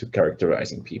mistakes into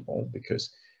characterizing people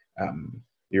because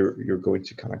you're going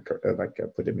to kind of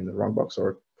put them in the wrong box,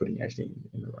 or putting actually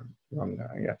in the wrong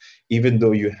even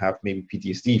though you have maybe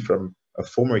PTSD from a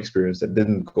former experience that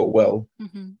didn't go well,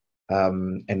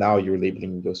 and now you're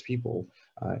labeling those people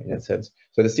in that sense.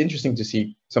 So it's interesting to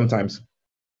see sometimes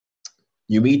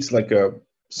you meet like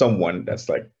someone that's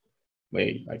like,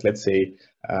 let's say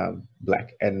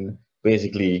Black, and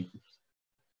basically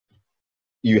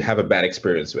you have a bad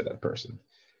experience with that person.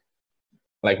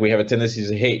 Like we have a tendency to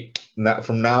say, hey,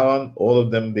 from now on, all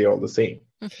of them, they're all the same.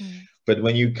 But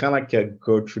when you kind of like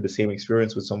go through the same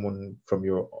experience with someone from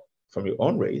your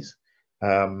own race,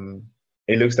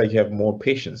 it looks like you have more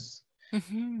patience.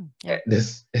 Yeah.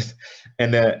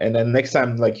 And then next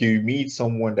time, like you meet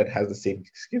someone that has the same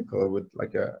skin color with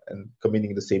like and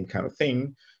committing the same kind of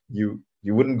thing, you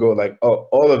wouldn't go like, oh,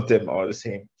 all of them are the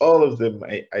same. All of them,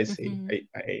 I say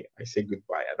I say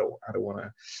goodbye. I don't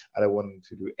want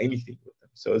to do anything with them.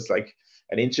 So it's like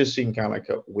an interesting kind of like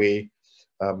a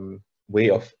way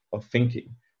of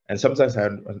thinking. And sometimes I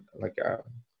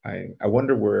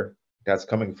wonder where that's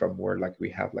coming from, where like we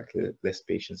have like less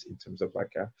patience in terms of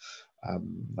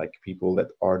like people that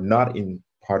are not in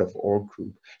part of our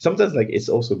group. Sometimes like it's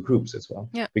also groups as well.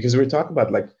 Yeah. Because we're talking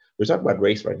about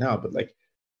race right now, but like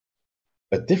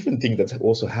a different thing that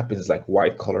also happens, like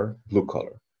white collar, blue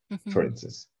collar, for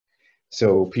instance.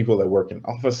 So people that work in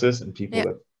offices and people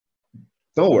that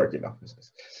don't work in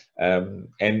offices.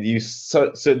 And you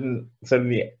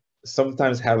suddenly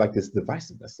sometimes have like this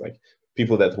divisiveness, like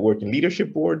people that work in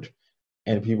leadership board,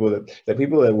 and people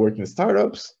that work in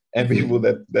startups, and people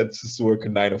that just work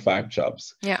in 9 to 5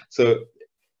 jobs. Yeah. So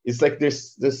it's like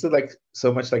there's still like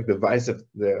so much like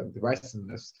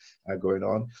divisiveness going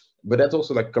on, but that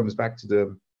also like comes back to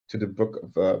the book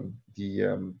of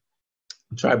the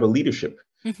tribal leadership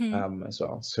as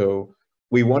well. So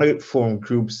we want to form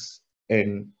groups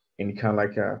in kind of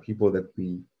like people that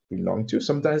we belong to.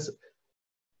 Sometimes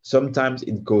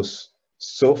it goes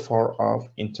so far off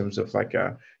in terms of like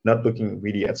not looking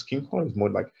really at skin color. It's more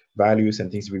like values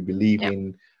and things we believe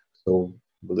in. So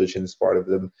religion is part of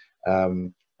them.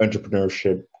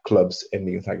 Entrepreneurship clubs and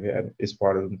things like that is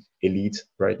part of them. Elite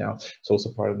right now. It's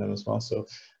also part of them as well. So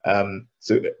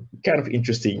so kind of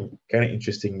interesting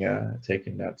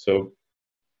taking that. So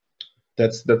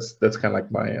that's kind of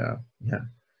like my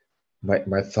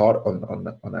thought on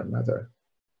that matter.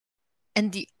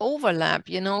 And the overlap,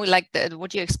 like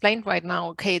what you explained right now,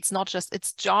 okay, it's not just,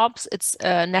 it's jobs, it's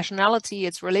nationality,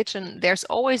 it's religion. There's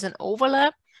always an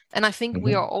overlap. And I think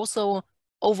we are also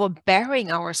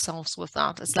overbearing ourselves with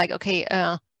that. It's like, okay,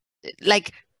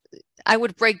 like I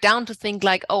would break down to think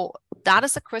like, oh, that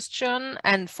is a Christian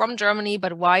and from Germany,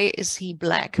 but why is he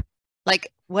Black?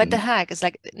 Like, what the heck? It's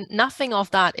like nothing of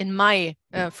that in my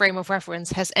frame of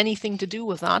reference has anything to do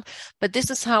with that. But this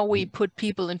is how we put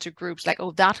people into groups like,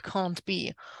 oh, that can't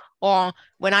be. Or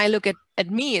when I look at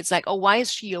me, it's like, oh, why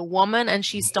is she a woman and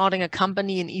she's starting a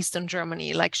company in Eastern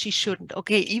Germany? Like she shouldn't.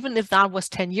 Okay, even if that was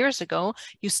 10 years ago,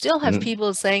 you still have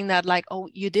people saying that like, oh,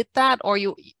 you did that? Or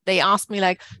they ask me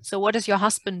like, so what is your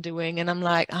husband doing? And I'm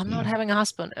like, I'm not having a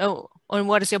husband. Oh, and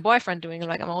what is your boyfriend doing?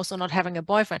 Like, I'm also not having a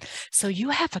boyfriend. So you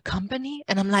have a company?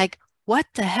 And I'm like, what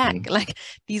the heck? Like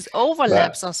these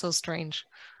overlaps are so strange.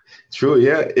 True,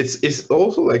 yeah. It's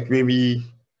also like maybe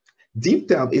deep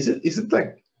down, is it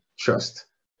like trust?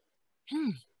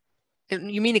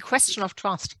 You mean a question of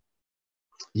trust?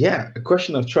 Yeah, a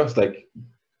question of trust. Like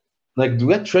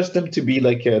do I trust them to be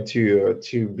like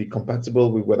to be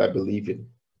compatible with what I believe in?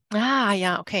 Ah,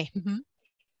 yeah, okay.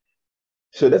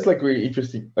 So that's like really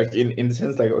interesting. Like in the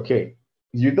sense, like, okay,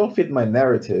 you don't fit my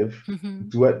narrative.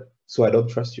 So I don't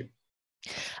trust you.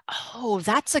 Oh,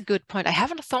 that's a good point. I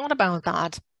haven't thought about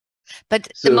that. But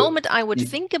the moment I would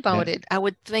think about it, I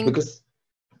would think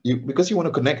because you want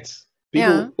to connect.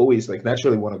 People always like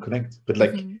naturally want to connect, but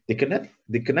like they cannot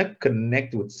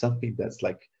connect with something that's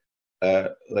like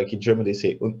in German they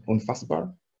say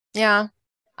unfassbar. Yeah,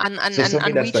 So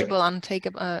something that's like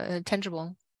unreachable,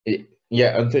 tangible.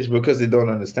 Yeah, untouchable because they don't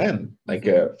understand. Like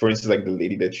for instance, like the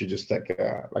lady that you just like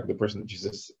the person that you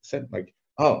just said, like,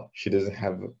 oh, she doesn't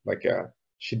have like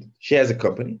she has a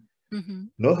company,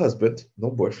 no husband, no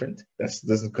boyfriend. That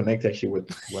doesn't connect actually with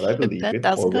what I believe That in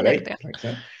doesn't or what connect, I like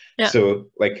that. Yeah. So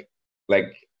like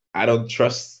I don't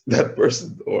trust that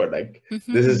person, or like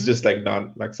this is just like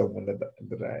not like someone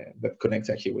that connects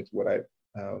actually with what I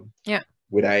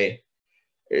what I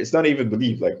it's not even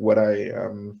believe like what I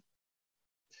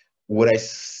what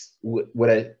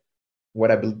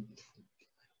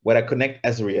I connect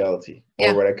as a reality,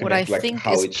 or what I connect like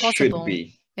how it should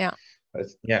be. Yeah.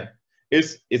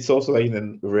 It's also like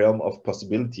in the realm of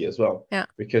possibility as well. Yeah.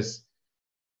 Because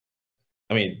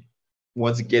I mean,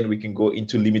 once again, we can go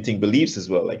into limiting beliefs as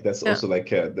well. Like that's also like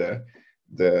the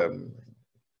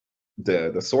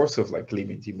source of like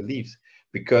limiting beliefs,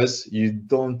 because you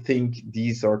don't think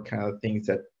these are kind of things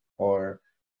that are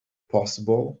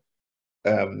possible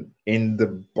in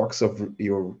the box of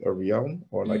your realm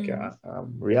or like a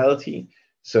reality.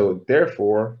 So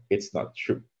therefore, it's not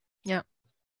true. Yeah.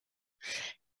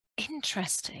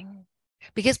 Interesting.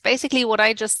 Because basically what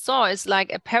I just saw is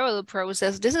like a parallel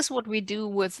process. This is what we do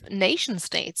with nation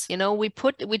states. We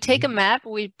take a map,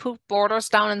 we put borders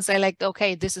down and say like,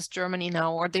 okay, this is Germany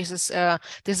now, or this is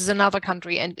another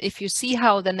country. And if you see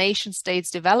how the nation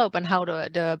states develop and how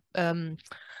the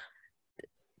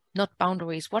not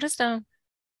boundaries,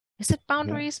 is it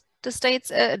boundaries? The states,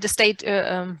 state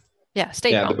boundaries.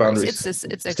 The boundaries. It's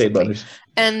state exactly. Boundaries.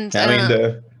 And I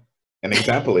mean, an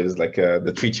example is like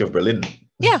the Treaty of Berlin.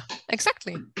 Yeah,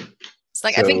 exactly. It's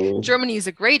like, I think Germany is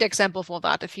a great example for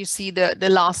that. If you see the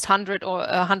last 100 or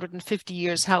 150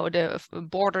 years, how the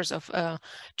borders of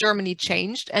Germany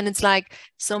changed. And it's like,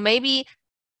 so maybe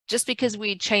just because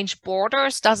we change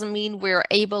borders doesn't mean we're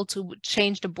able to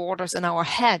change the borders in our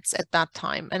heads at that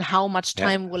time. And how much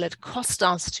time will it cost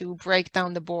us to break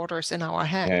down the borders in our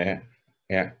head?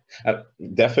 Yeah.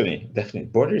 Definitely.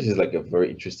 Borders is like a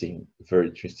very interesting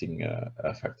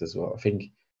fact as well. I think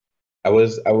I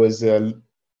was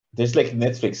there's like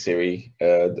Netflix series,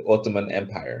 the Ottoman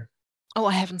Empire. Oh,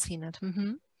 I haven't seen it.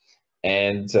 Mm-hmm.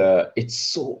 And it's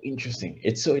so interesting.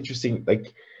 It's so interesting.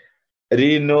 Like, I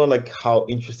didn't know like how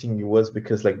interesting it was,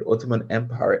 because like the Ottoman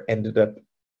Empire ended around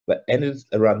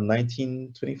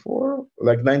 1924,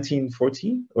 like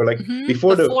 1914, or like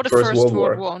before the Before the First First World World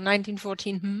War. War,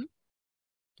 1914. Hmm.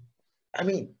 I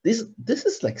mean, this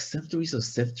is like centuries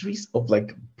of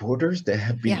like borders that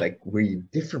have been Yeah. like really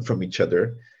different from each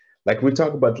other. Like we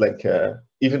talk about like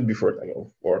even before like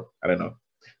or I don't know,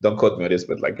 don't quote me on this,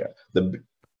 but like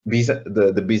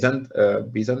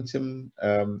Byzantium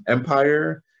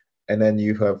Empire, and then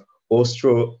you have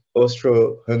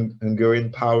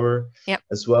Austro-Hungarian power Yeah.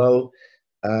 as well.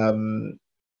 Um,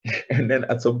 and then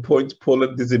at some point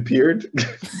Poland disappeared.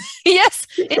 Yes,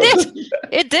 it did.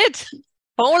 It did.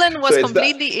 Poland was So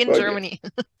completely in Germany.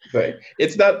 Right.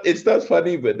 It's not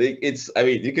funny, but it's, I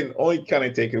mean, you can only kind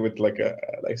of take it with like a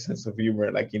like sense of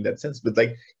humor, like in that sense. But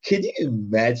like, can you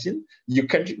imagine your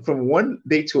country from one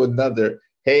day to another?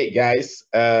 Hey guys,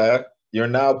 you're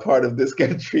now part of this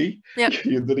country. Yeah.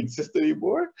 You don't exist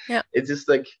anymore. Yeah. It's just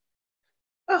like,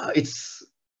 it's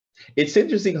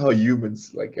interesting how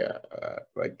humans like I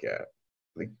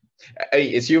mean,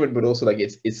 it's human, but also like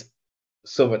it's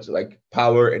so much like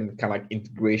power and kind of like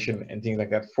integration and things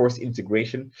like that, forced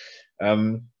integration.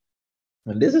 And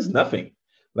this is nothing.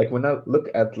 Like when I look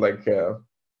at like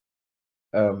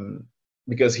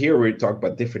because here we talk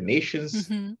about different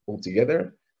nations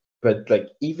altogether, but like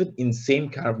even in same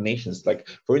kind of nations, like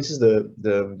for instance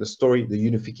the story, the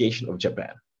unification of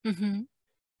Japan.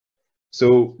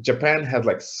 So Japan had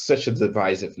like such a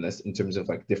divisiveness in terms of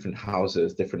like different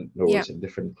houses, different lords, and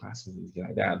different classes and things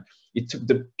like that. It took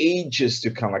them ages to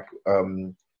kind of like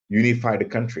unify the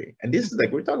country. And this is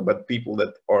like, we're talking about people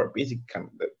that are basically kind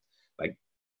of like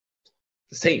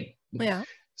the same. Yeah.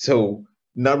 So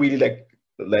not really like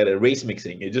a race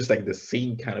mixing. It's just like the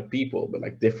same kind of people, but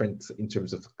like different in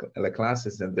terms of like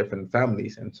classes and different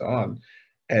families and so on.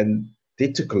 And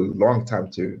they took a long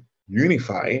time to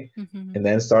unify, and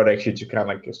then start actually to kind of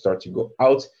like start to go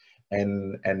out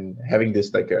and having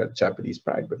this like a Japanese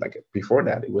pride. But like before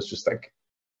that, it was just like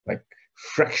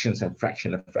fractions and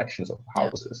fractions of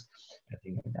houses and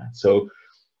things like that. So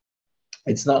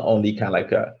it's not only kind of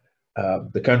like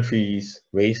the countries,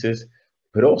 races,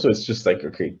 but also it's just like,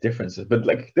 okay, differences. But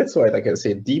like that's why, like I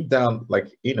say, deep down,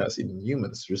 like in us, in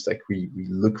humans, just like we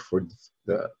look for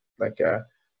the like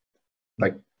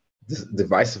this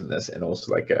divisiveness, and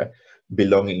also like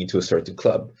belonging into a certain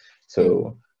club.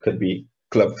 So could be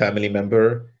club family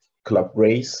member, club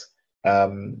race,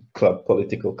 club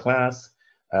political class,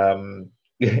 and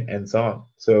so on.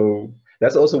 So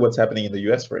that's also what's happening in the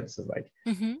US, for instance. Like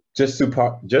just two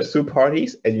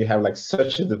parties, and you have like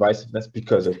such a divisiveness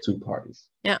because of two parties.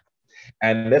 Yeah.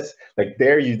 And that's like,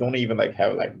 there you don't even like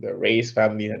have like the race,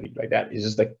 family, and anything like that. It's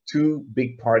just like two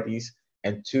big parties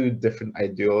and two different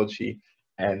ideology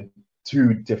and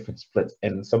two different splits,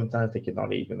 and sometimes they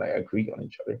cannot even like agree on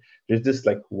each other. There's this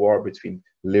like war between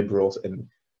liberals and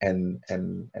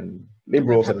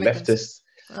liberals and leftists.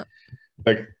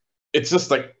 Like it's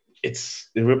just like it's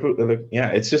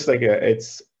just like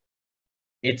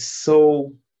it's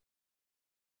so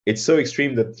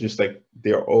extreme that just like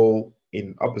they're all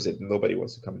in opposite and nobody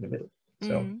wants to come in the middle.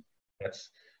 So that's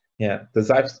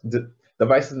the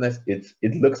divisiveness.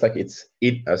 It looks like it's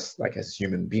in us, like as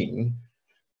human being,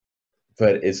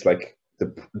 but it's like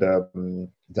the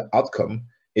outcome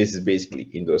is basically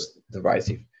in those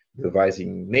devising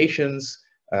nations,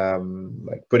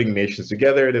 like putting nations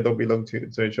together that don't belong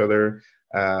to each other,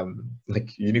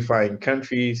 like unifying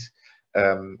countries,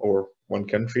 or one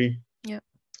country,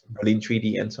 Berlin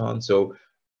Treaty and so on. So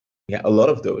yeah, a lot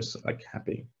of those like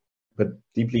happening, but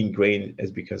deeply ingrained is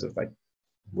because of like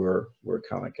we're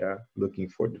kind of like looking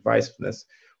for divisiveness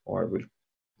or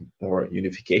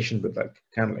unification, but like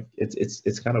kind of like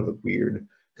it's kind of a weird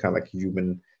kind of like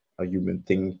human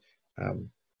thing.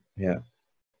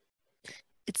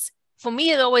 It's, for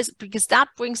me, it always, because that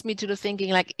brings me to the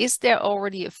thinking, like, is there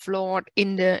already a flaw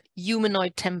in the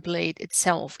humanoid template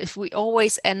itself? If we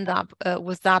always end up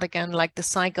with that again, like the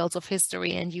cycles of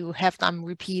history, and you have them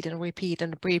repeat and repeat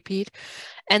and repeat.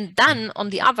 And then on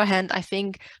the other hand, I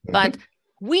think, but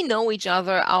we know each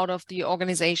other out of the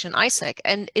organization ISAC,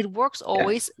 and it works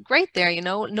always great there. You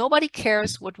know, nobody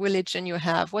cares what religion you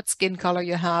have, what skin color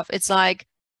you have. It's like,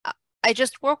 I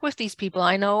just work with these people.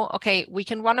 I know, okay, we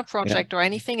can run a project or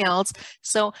anything else.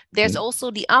 So there's also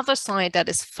the other side that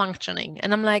is functioning.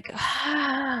 And I'm like,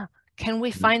 can we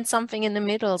find something in the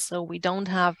middle so we don't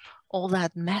have all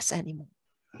that mess anymore?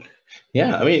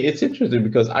 Yeah, I mean, it's interesting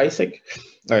because ISAC,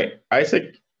 I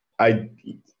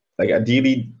like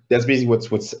ideally that's basically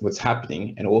what's happening.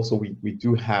 And also we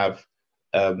do have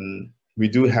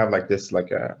like this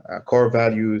like a core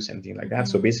values and things like that.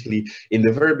 So basically in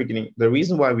the very beginning, the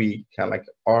reason why we kind of like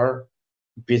are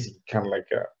basically kind of like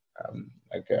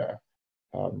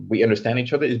we understand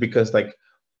each other is because like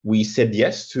we said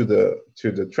yes to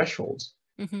the thresholds.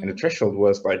 And the threshold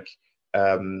was like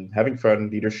having fun,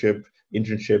 leadership,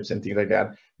 internships, and things like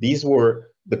that. These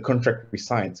were the contract we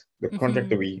signed, the contract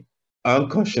that we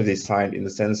unconsciously signed, in the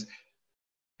sense,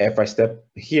 if I step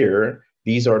here,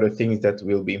 these are the things that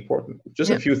will be important. Just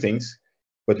a few things,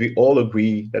 but we all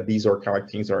agree that these are kind of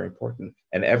things that are important.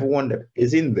 And everyone that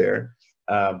is in there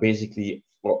basically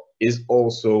is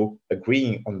also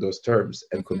agreeing on those terms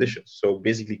and conditions. So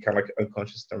basically kind of like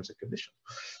unconscious terms and conditions.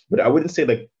 But I wouldn't say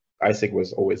like ISEC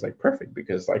was always like perfect,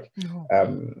 because like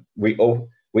we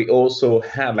also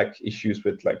had like issues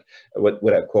with like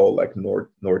what I call like north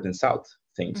and south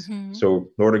things. So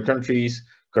northern countries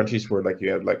where like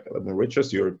you have like the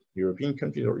richest European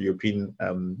countries or European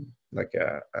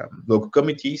local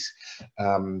committees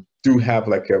do have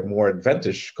like a more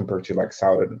advantage compared to like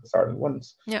southern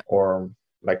ones, or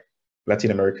like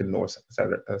Latin American or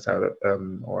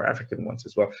or African ones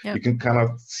as well. You can kind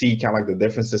of see kind of like the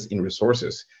differences in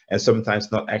resources, and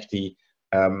sometimes not actually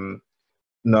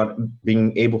not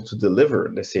being able to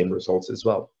deliver the same results as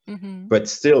well, but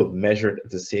still measured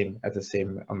at the same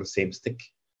on the same stick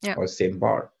or same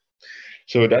bar.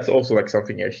 So that's also like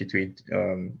something actually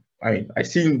to I mean, I've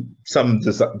seen some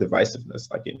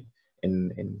divisiveness like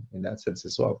in that sense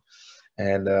as well.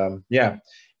 And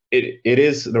it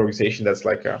is an organization that's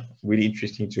like really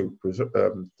interesting to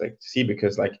like see,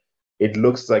 because like it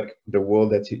looks like the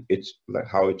world that it's like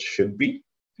how it should be,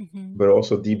 but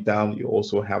also deep down you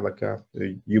also have like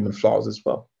the human flaws as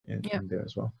well in there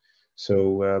as well.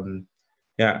 So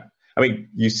I mean,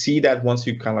 you see that once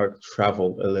you kind of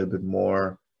travel a little bit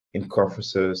more in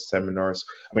conferences, seminars.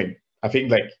 I mean, I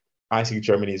think like ISEC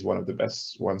Germany is one of the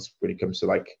best ones when it comes to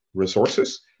like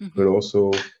resources, but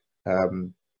also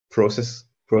processes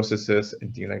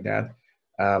and things like that.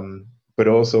 But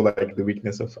also like the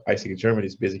weakness of ISEC Germany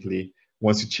is basically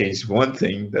once you change one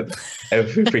thing, that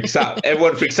everyone freaks out.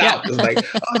 Everyone freaks out. It's like,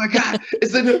 oh my God,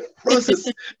 it's a new process.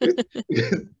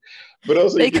 But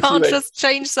also they you can can't see, like, just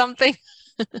change something.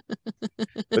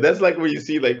 but that's like when you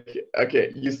see like,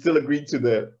 okay, you still agree to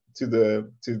the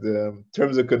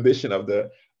terms and condition of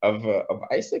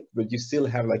ISEC, but you still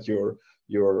have like your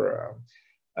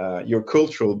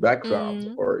cultural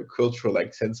background or cultural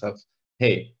like sense of,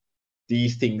 hey,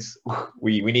 these things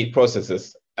we need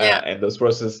processes, and those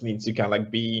processes need to kind of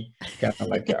like be kind of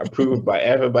like approved by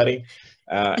everybody,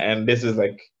 and this is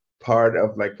like part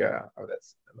of like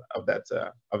of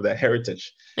that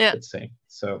heritage, let's say.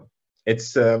 So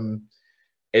it's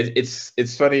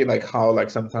funny like how like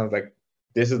sometimes like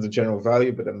this is the general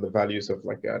value, but then the values of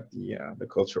like the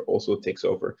culture also takes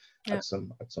over at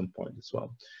some point as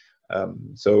well.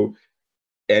 So,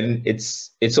 and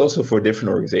it's also for different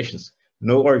organizations.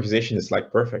 No organization is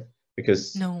like perfect,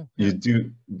 because you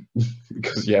do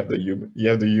because you have the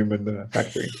human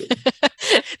factor into it.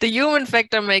 The human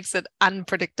factor makes it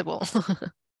unpredictable.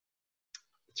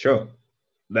 Sure,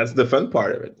 that's the fun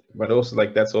part of it, but also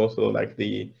like that's also like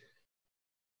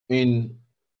in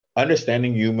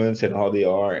understanding humans and how they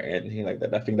are and things like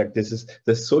that. I think like this is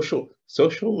the social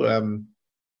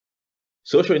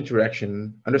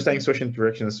interaction, understanding social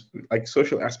interactions, like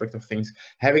social aspect of things,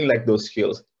 having like those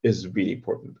skills is really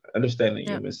important. Understanding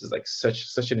humans is like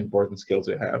such an important skill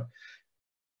to have.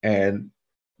 And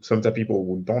sometimes people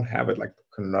who don't have it like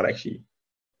cannot actually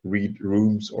read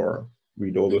rooms or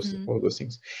read all those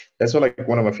things. That's why like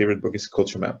one of my favorite books is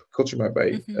Culture Map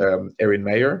by Erin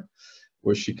Meyer,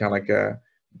 where she kind of like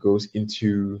goes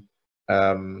into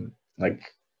like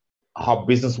how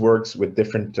business works with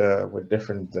different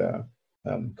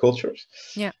cultures.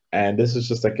 And this is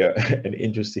just like an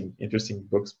interesting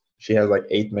book. She has like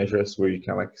 8 measures where you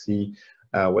can like see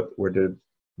where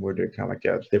the kind of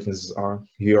like differences are.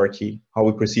 Hierarchy, how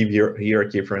we perceive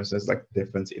hierarchy, for instance, like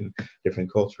difference in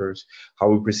different cultures. How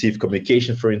we perceive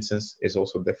communication, for instance, is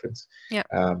also different.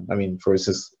 I mean, for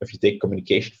instance, if you take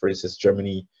communication, for instance,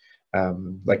 Germany,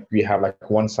 like we have like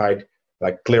one side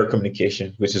like clear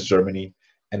communication, which is Germany,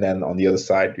 and then on the other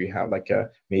side we have like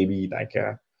maybe like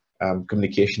a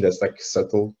communication that's like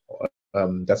subtle,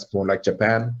 that's more like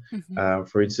Japan,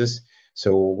 for instance,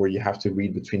 so where you have to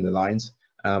read between the lines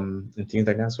and things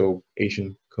like that. So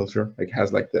Asian culture like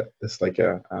has like this like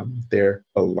there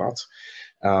a lot,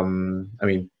 I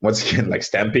mean, once again, like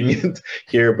stamping it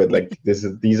here, but like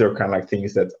these are kind of like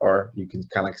things that you can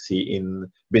kind of like see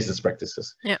in business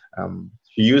practices. Yeah.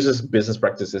 She uses business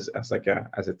practices as like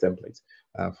as a template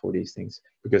for these things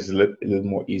because it's a little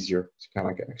more easier to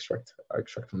kind of like extract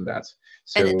from that.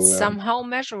 So And it's somehow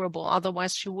measurable.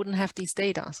 Otherwise, she wouldn't have these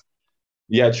data.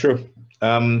 yeah, true.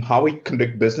 How we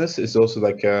conduct business is also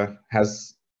like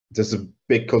there's a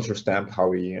big culture stamp how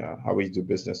we do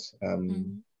business.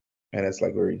 And it's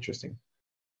like very interesting.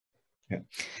 Yeah.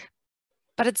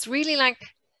 But it's really like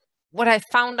what I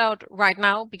found out right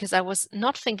now, because I was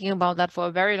not thinking about that for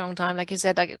a very long time. Like you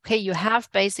said, like, okay, you have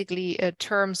basically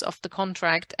terms of the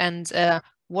contract and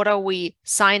what are we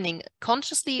signing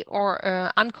consciously or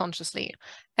unconsciously?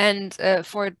 And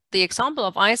for the example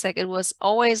of Isaac, it was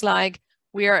always like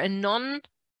we are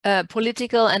a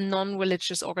political and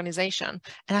non-religious organization.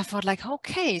 And I thought like,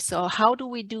 okay, so how do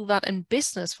we do that in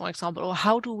business, for example, or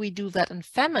how do we do that in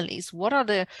families? What are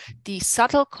the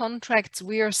subtle contracts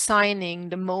we are signing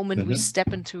the moment we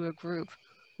step into a group?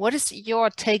 What is your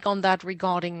take on that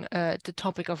regarding the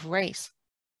topic of race?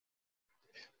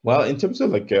 Well, in terms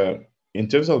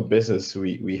of business,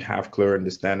 we have clear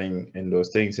understanding in those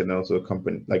things, and also a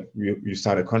company like you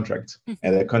sign a contract,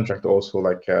 and the contract also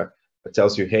like it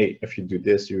tells you, hey, if you do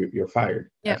this, you're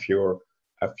fired. Yeah. If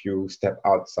you step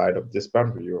outside of this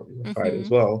boundary, you're fired as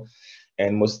well.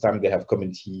 And most of the time they have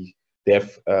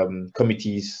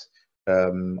committees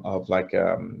of like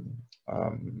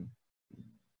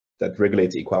that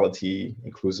regulate equality,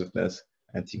 inclusiveness,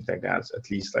 and things like that.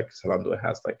 At least like Zalando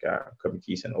has like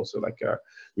committees and also like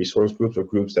resource groups or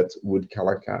groups that would kind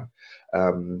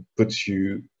of like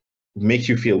make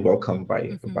you feel welcome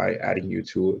by adding you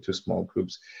to small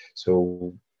groups.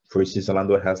 So for instance,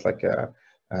 Zalando has like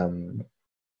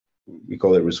we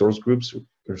call it resource groups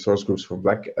for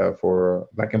black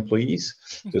employees.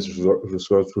 There's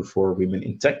resource group for women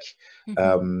in tech.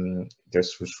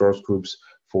 There's resource groups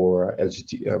for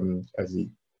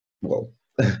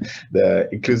the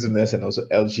inclusiveness and also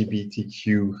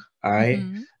LGBTQI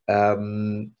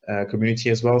community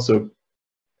as well. So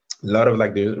a lot of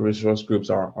like the resource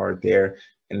groups are there,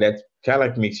 and that kind of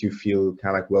like makes you feel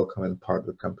kind of like welcome and part of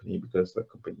the company because the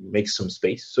company makes some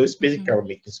space. So it's basically kind of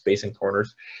making space and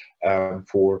corners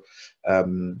for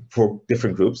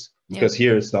different groups. Because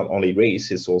here it's not only race;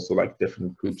 it's also like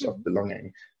different groups of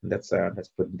belonging. And that's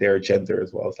put their gender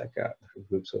as well as like different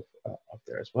groups of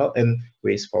there as well. And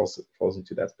race falls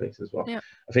into that space as well. Yeah.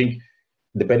 I think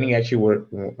depending actually where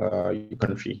your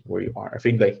country where you are, I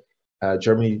think like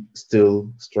Germany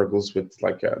still struggles with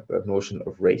like the notion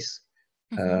of race,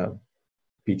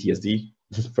 PTSD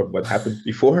from what happened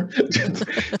before.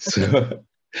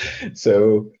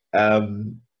 so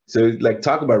like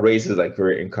talk about race is like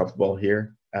very uncomfortable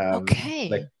here.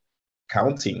 Like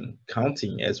counting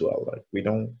as well. Like we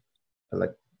don't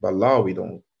like by law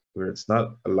it's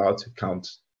not allowed to count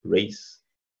race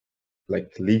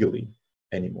like legally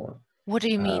anymore. What do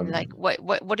you mean? Like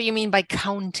what do you mean by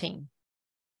counting?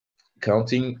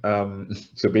 Counting.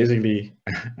 So basically,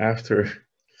 after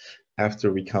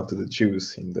we counted the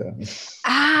Jews in the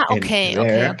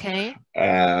okay.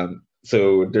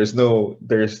 So there's no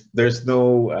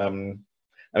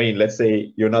I mean, let's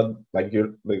say you're not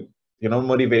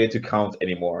motivated to count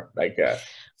anymore. Like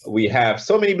we have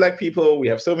so many black people, we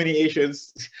have so many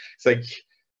Asians. It's like,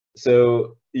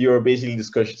 so you're basically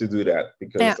discouraged to do that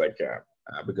because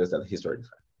because that's historic.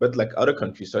 But like other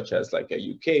countries such as like a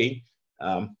UK,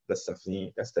 that's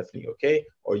definitely okay,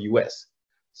 or US.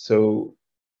 So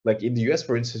like in the US,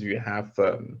 for instance, you have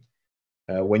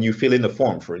when you fill in the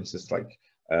form, for instance, like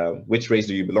which race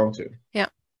do you belong to? Yeah.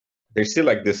 There's still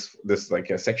like this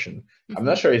like a section. I'm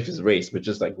not sure if it's race, but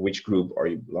just like which group are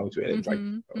you belong to? And it's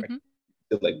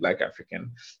like Black, African,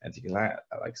 and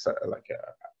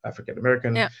African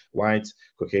American, white,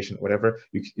 Caucasian, whatever.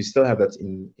 You still have that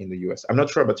in the US. I'm not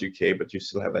sure about UK, but you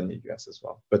still have that in the US as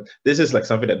well. But this is like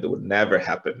something that would never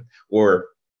happen, or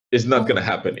is not going to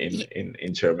happen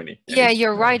in Germany. Yeah,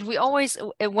 you're right. We always,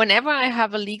 whenever I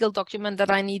have a legal document that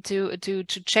I need to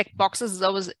check boxes, it's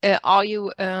always, are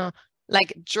you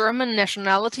like German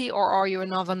nationality or are you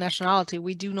another nationality?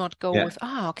 We do not go with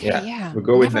We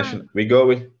go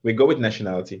with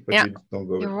nationality, but we don't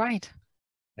go with. You're right.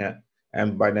 Yeah,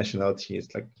 and by nationality,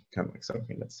 it's like kind of like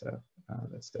something that's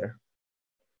there.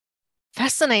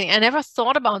 Fascinating. I never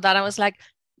thought about that. I was like,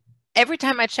 every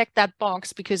time I check that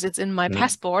box because it's in my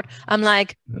passport, I'm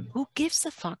like, who gives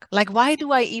a fuck? Like, why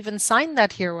do I even sign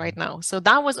that here right now? So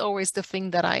that was always the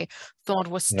thing that I thought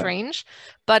was strange,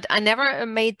 but I never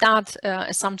made that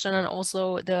assumption. And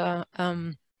also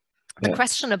a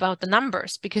question about the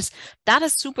numbers, because that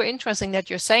is super interesting that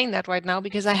you're saying that right now,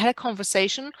 because I had a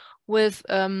conversation with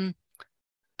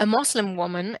a Muslim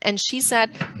woman, and she said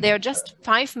there are just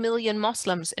 5 million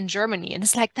Muslims in Germany. And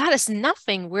it's like, that is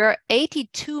nothing. We're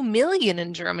 82 million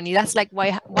in Germany. That's like,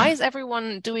 why is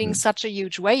everyone doing such a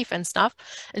huge wave and stuff?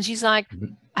 And she's like,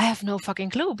 I have no fucking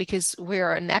clue, because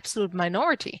we're an absolute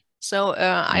minority. So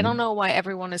I don't know why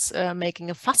everyone is making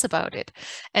a fuss about it.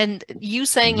 And you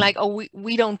saying like, oh,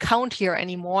 we don't count here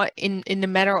anymore in the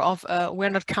matter of we're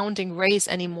not counting race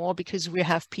anymore because we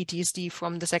have PTSD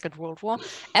from the Second World War,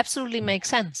 absolutely makes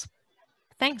sense.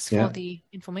 Thanks for the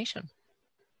information.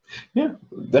 Yeah,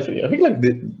 definitely. I think like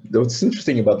what's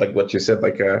interesting about like what you said,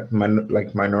 like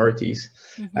minorities.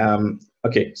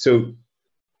 Okay, so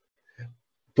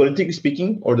politically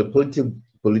speaking, or the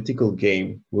political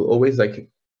game will always like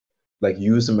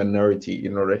use a minority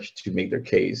in order to make their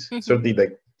case. Certainly,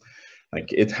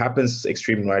 like it happens,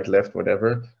 extreme right, left,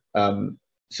 whatever.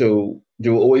 So they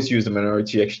will always use the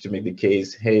minority actually to make the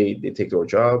case. Hey, they take our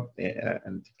job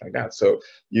and things like that. So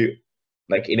you,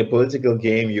 like in a political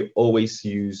game, you always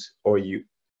use, or you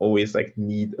always like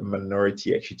need a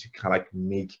minority actually to kind of like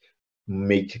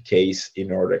make a case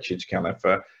in order actually to kind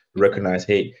of recognize,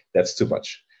 hey, that's too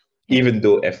much. Even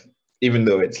though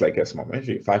it's like a small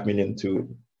minority, 5 million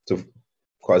to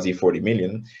quasi 40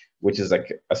 million, which is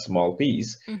like a small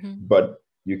piece, but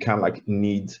you can like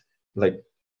need, like,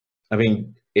 I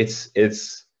mean, it's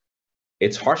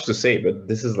harsh to say, but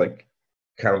this is like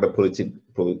kind of the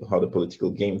how the political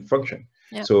game function.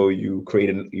 So you create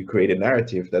a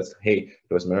narrative that's, hey,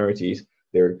 those minorities,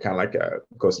 they're kind of like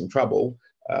causing trouble,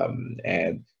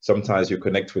 and sometimes you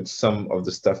connect with some of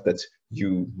the stuff that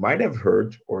you might have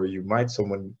heard, or you might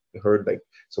heard like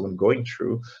someone going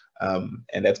through,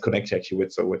 and that connects actually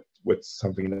with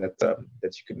something that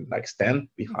you can like stand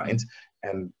behind,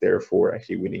 and therefore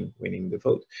actually winning the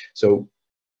vote. So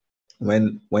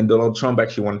when Donald Trump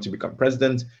actually wanted to become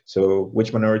president, so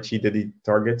which minority did he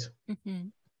target?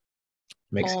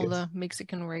 Mexicans. All the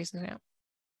Mexican race,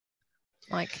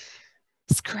 like,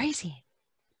 it's crazy.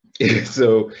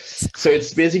 So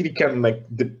it's basically kind of like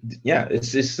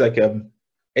it's just like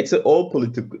it's an all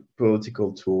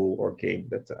political tool or game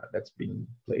that's being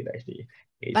played actually.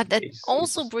 But that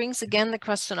also brings again the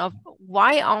question of,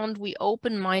 why aren't we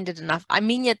open-minded enough? I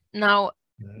mean, yet now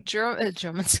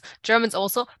Germans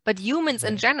also, but humans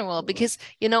in general, because,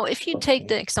 you know, if you take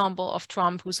the example of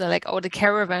Trump, who's like, oh, the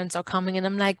caravans are coming, and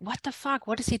I'm like, what the fuck?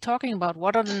 What is he talking about?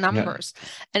 What are the numbers?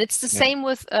 And it's the same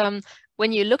with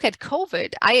when you look at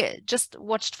COVID. I just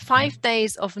watched 5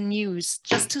 days of news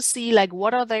just to see like,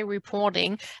 what are they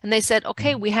reporting? And they said,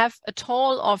 okay, we have a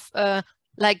toll of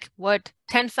like what,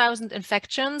 10,000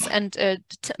 infections and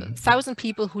 1,000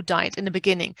 people who died in the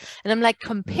beginning. And I'm like,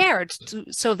 compared to,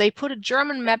 so they put a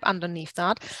German map underneath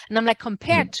that, and I'm like,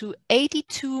 compared to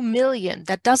 82 million,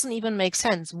 that doesn't even make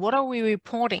sense. What are we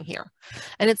reporting here?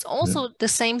 And it's also the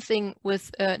same thing with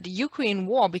the Ukraine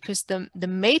war, because the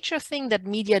major thing that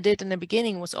media did in the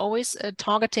beginning was always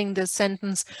targeting the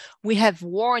sentence, we have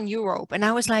war in Europe. And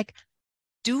I was like,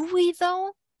 do we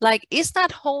though? Like, is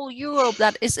that whole Europe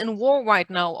that is in war right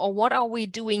now? Or what are we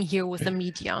doing here with the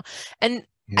media? And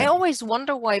I always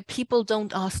wonder why people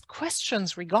don't ask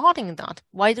questions regarding that.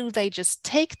 Why do they just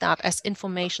take that as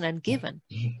information and given?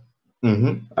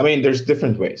 I mean, there's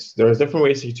different ways. There's different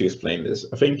ways to explain this.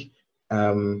 I think,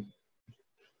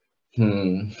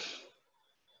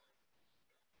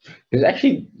 there's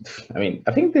actually, I mean,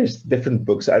 I think there's different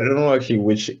books. I don't know actually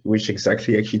which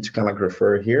exactly actually to kind of like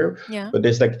refer here. But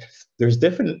there's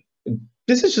different.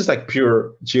 This is just like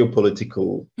pure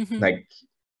geopolitical, like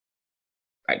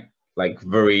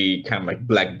very kind of like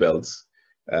black belts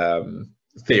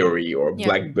theory, or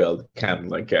black belt kind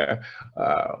of like a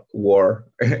war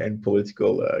and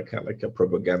political kind of like a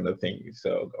propaganda thing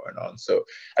so going on. So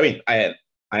I mean, I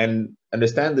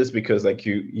understand this because like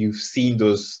you've seen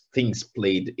those things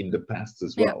played in the past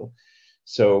as well.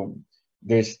 So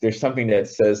there's something that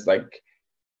says like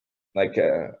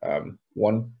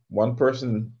one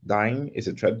person dying is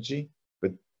a tragedy,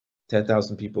 but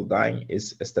 10,000 people dying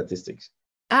is a statistics.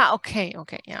 Okay,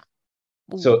 yeah.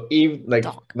 So even like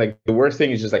the worst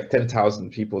thing is just like 10,000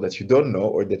 people that you don't know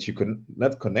or that you can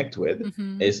not connect with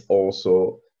is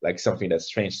also like something that's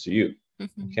strange to you.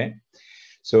 Okay,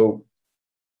 so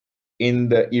in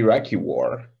the Iraqi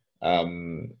war,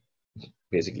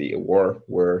 basically a war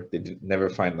where they never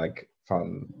found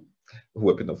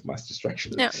weapon of mass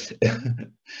destruction.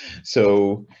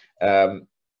 So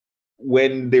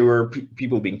when there were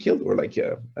people being killed, or like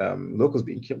locals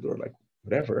being killed, or like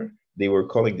whatever, they were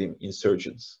calling them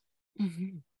insurgents.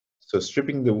 So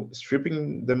stripping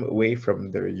them away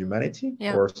from their humanity,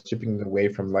 or stripping them away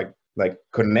from like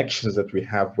connections that we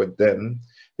have with them.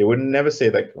 They would never say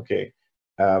like, okay,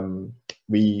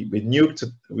 we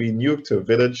nuked a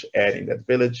village, and in that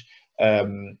village,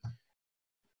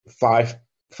 five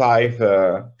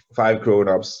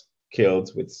grown-ups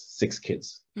killed with 6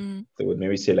 kids. They would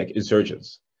maybe say like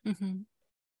insurgents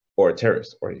or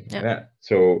terrorists or anything like that.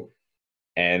 So,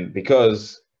 and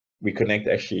because we connect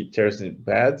actually terrorism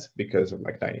bad because of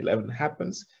like 9/11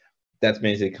 happens, that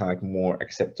makes it kind of like more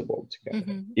acceptable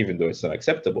together. Even though it's not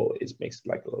acceptable, it makes it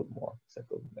like a little more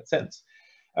acceptable in that sense.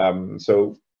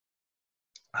 So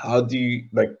how do you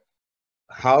like,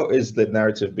 how is the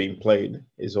narrative being played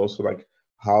is also like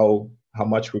how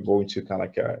much we're going to kind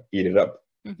of like eat it up,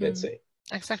 let's say.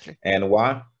 Exactly. And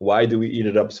why do we eat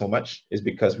it up so much is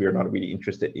because we are not really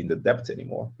interested in the depth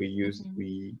anymore. We're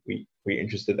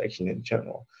interested actually in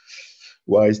general.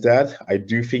 Why is that? I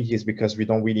do think it's because we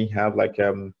don't really have like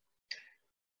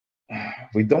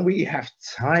we don't really have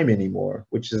time anymore,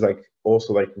 which is like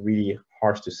also like really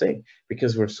harsh to say,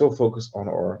 because we're so focused on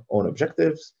our own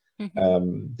objectives.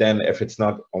 Then if it's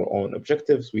not our own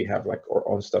objectives, we have like our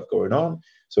own stuff going on.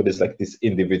 So there's like this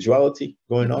individuality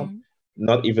going on,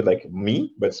 not even like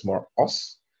me, but it's more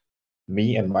us,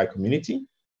 me and my community.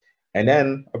 And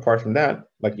then apart from that,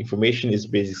 like information is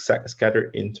basically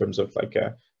scattered in terms of like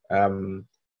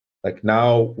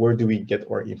now, where do we get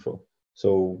our info?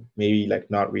 So maybe like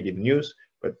not really the news,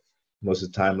 but most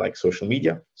of the time like social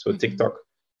media. So TikTok,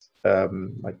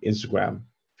 like Instagram,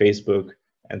 Facebook,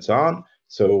 and so on.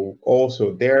 So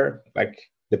also there, like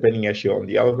depending actually on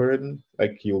the algorithm,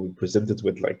 like you'll be presented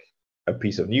with like a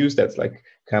piece of news that's like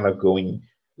kind of going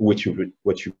what you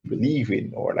believe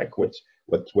in, or like what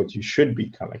you should be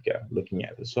kind of like looking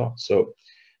at as well. So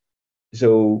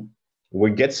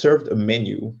we get served a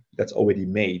menu that's already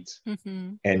made,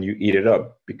 and you eat it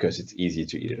up because it's easy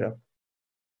to eat it up.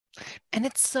 And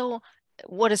it's so,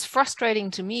 what is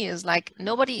frustrating to me is like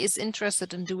nobody is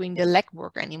interested in doing the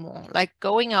legwork anymore, like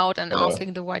going out and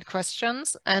asking the right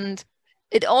questions. And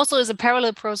it also is a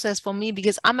parallel process for me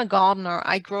because I'm a gardener.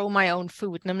 I grow my own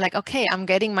food, and I'm like, okay, I'm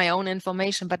getting my own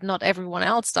information, but not everyone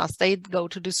else does. They go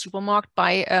to the supermarket,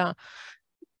 buy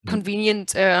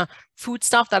convenient food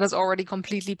stuff that is already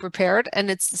completely prepared. And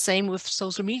it's the same with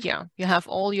social media. You have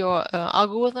all your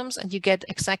algorithms, and you get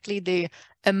exactly the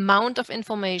amount of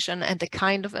information and the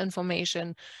kind of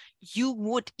information you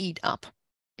would eat up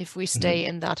if we stay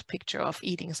in that picture of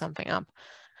eating something up.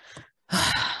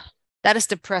 That is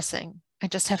depressing. I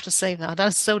just have to say that. That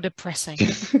is so depressing.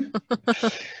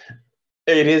 It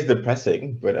is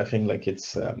depressing, but I think like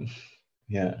it's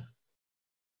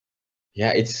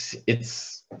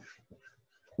it's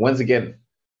once again,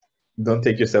 don't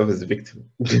take yourself as a victim.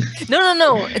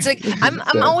 No. It's like I'm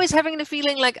always having the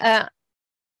feeling like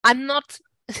I'm not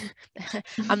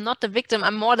the victim.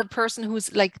 I'm more the person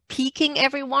who's like piquing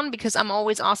everyone, because I'm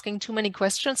always asking too many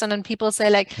questions, and then people say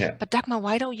like, but Dagmar,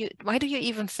 why do you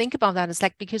even think about that? It's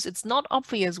like, because it's not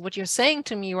obvious. What you're saying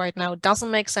to me right now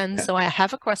doesn't make sense. So I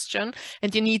have a question,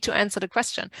 and you need to answer the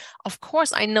question. Of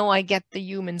course, I know I get the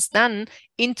humans then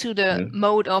into the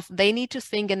mode of they need to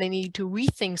think and they need to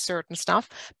rethink certain stuff.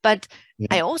 But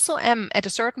I also am at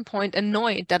a certain point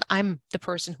annoyed that I'm the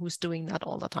person who's doing that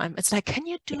all the time. It's like, can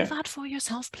you do that for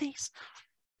yourself, please?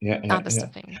 That is the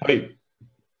thing.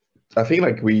 I think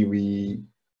like we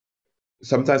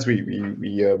sometimes we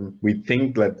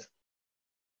think that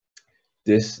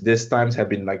this times have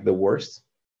been like the worst.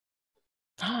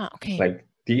 Okay. Like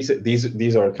these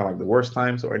are kind of like the worst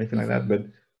times or anything like that, but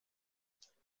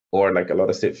or like a lot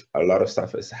of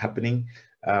stuff is happening.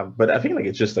 But I think like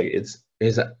it's just like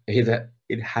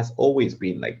it has always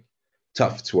been like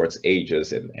tough towards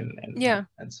ages and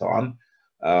so on.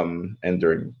 And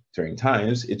during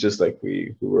times, it's just like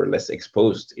we were less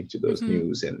exposed into those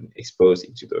news and exposed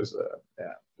into those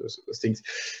things.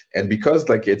 And because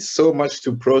like it's so much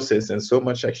to process and so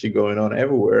much actually going on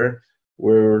everywhere,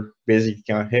 we're basically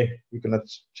kind of, hey, we cannot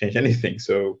change anything.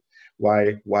 So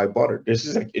why bother? This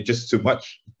is like, it's just too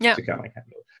much to kind of like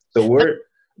handle. So we're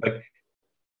like,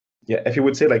 if you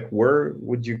would say like, where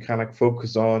would you kind of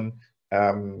focus on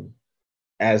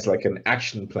as like an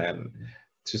action plan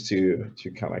just to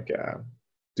kind of like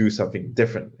do something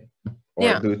differently,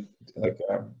 or do like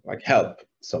help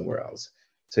somewhere else?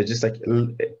 So just like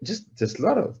there's a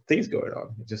lot of things going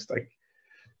on. Just like,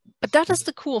 but that is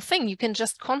the cool thing. You can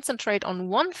just concentrate on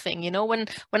one thing. You know, when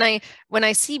I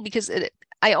see, because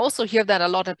I also hear that a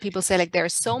lot of people say like,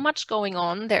 there's so much going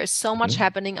on, there's so much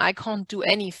happening, I can't do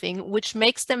anything, which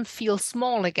makes them feel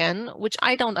small again, which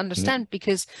I don't understand,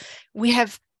 because we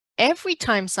have every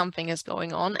time something is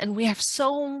going on, and we have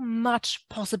so much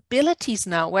possibilities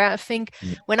now, where I think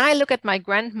when I look at my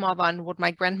grandmother and what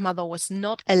my grandmother was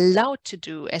not allowed to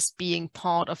do as being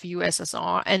part of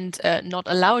USSR and not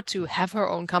allowed to have her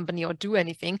own company or do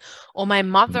anything, or my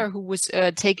mother who was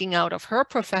taking out of her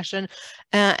profession,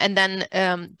 and then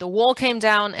the wall came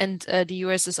down and the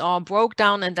USSR broke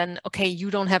down, and then, okay,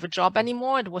 you don't have a job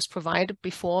anymore. It was provided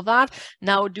before that.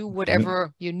 Now do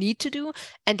whatever you need to do.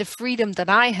 And the freedom that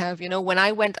I have, when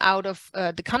I went out of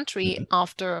the country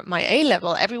after my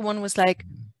A-level, everyone was like,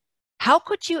 how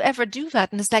could you ever do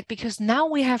that? And it's like, because now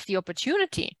we have the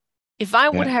opportunity. If I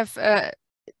would have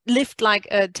lived like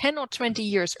 10 or 20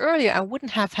 years earlier, I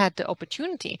wouldn't have had the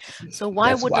opportunity. So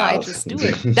why wouldn't I just do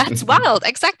it? That's wild.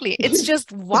 Exactly. It's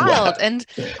just wild. And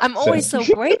I'm always so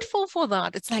grateful for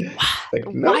that. It's like, wow, the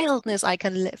wildness I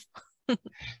can live.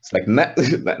 It's like,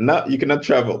 no, you cannot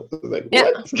travel. Like,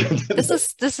 what?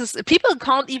 This is people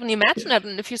can't even imagine it.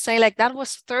 And if you say like that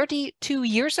was 32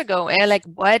 years ago, and like,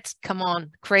 what? Come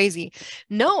on, crazy.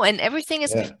 No, and everything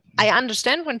is, I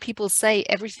understand when people say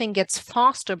everything gets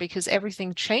faster because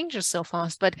everything changes so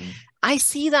fast, but I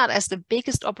see that as the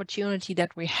biggest opportunity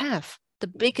that we have. The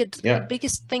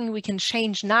biggest thing we can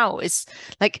change now is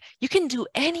like, you can do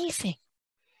anything.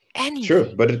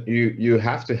 Sure, but you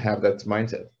have to have that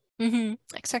mindset.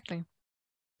 Exactly.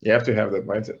 You have to have that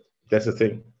mindset. That's the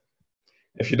thing.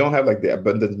 If you don't have like the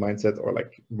abundance mindset or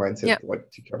like mindset, like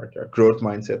a growth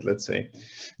mindset, let's say,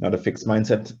 not a fixed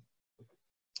mindset.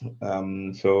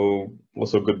 So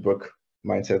also a good book,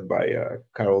 Mindset by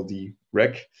Carol D.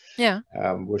 Dweck.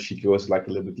 Where she goes like a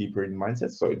little bit deeper in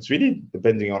mindset. So it's really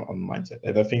depending on mindset.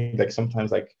 And I think like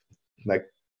sometimes like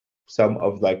some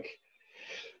of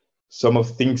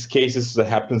things cases that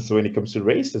happens when it comes to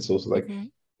race, it's also like,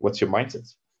 what's your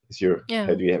mindset? Do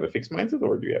you have a fixed mindset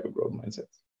or do you have a growth mindset?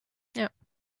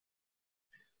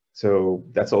 So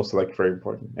that's also like very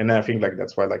important. And I think like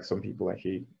that's why like some people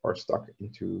actually are stuck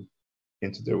into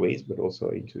their ways, but also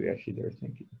into actually their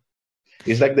thinking.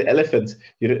 It's like the elephants.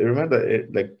 You remember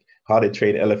like how they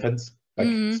train elephants,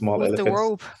 like small with elephants. The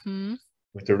rope.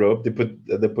 With the rope,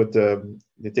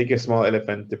 they take a small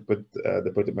elephant, they put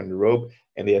them on the rope,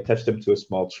 and they attach them to a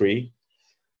small tree.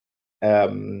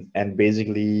 And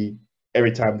basically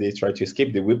every time they try to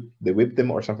escape, they whip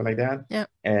them or something like that.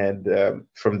 And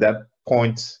from that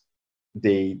point,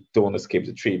 they don't escape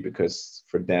the tree, because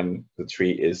for them the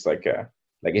tree is like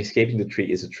escaping the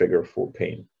tree is a trigger for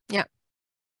pain.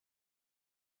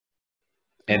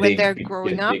 And when they're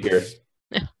growing up,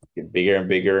 get bigger and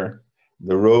bigger.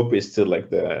 The rope is still like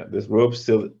this rope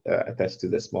still attached to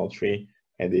the small tree,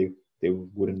 and they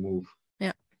wouldn't move.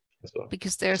 As well,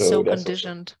 because they're so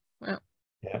conditioned.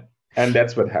 And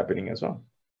that's what's happening as well.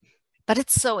 But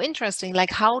it's so interesting,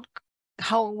 like how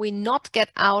we not get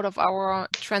out of our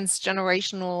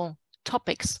transgenerational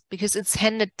topics, because it's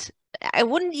handed. I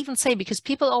wouldn't even say, because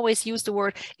people always use the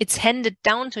word, it's handed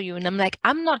down to you. And I'm like,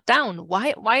 I'm not down.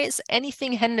 Why is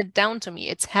anything handed down to me?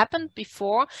 It's happened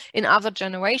before in other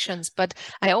generations. But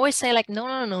I always say like,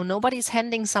 no, nobody's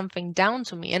handing something down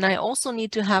to me. And I also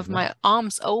need to have my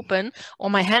arms open or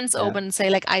my hands open and say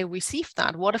like, I received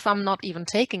that. What if I'm not even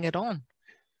taking it on?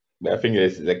 I think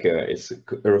it's like it's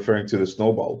referring to the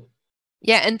snowball.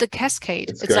 And the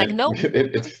cascade. It's like, no.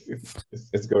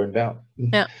 It's going down.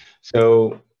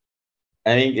 So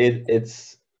I think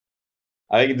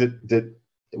I think the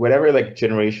whatever like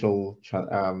generational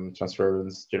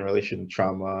transference, generation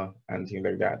trauma, and things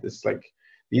like that, it's like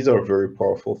these are very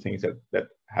powerful things that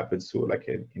happens to like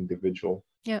an individual.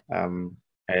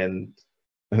 And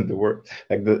the word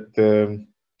like the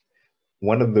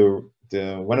one of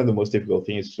the most difficult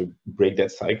things is to break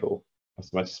that cycle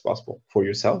as much as possible for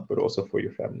yourself, but also for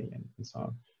your family and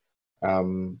so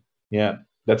on.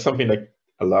 That's something like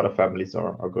a lot of families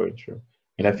are going through.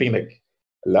 And I think like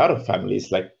a lot of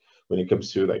families, like when it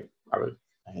comes to like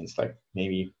it's like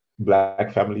maybe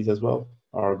Black families as well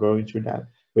are going through that.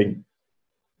 But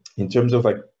in terms of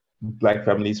like Black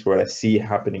families, what I see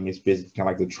happening is basically kind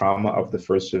of like the trauma of the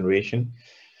first generation,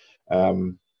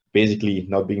 basically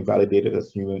not being validated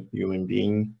as human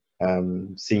being,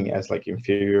 seeing as like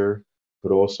inferior,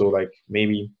 but also like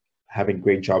maybe having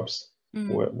great jobs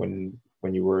when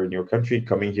you were in your country,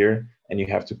 coming here and you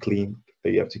have to clean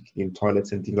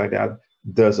toilets and things like that,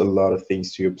 does a lot of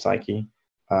things to your psyche,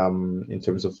 in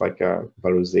terms of like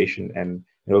valorization and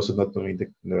also not knowing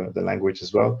the language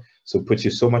as well. So it puts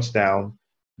you so much down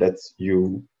that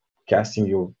you casting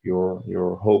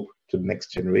your hope to the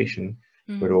next generation,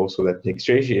 but also that next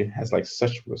generation has like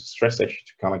such stress actually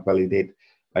to kind of like validate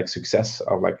like success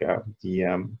of like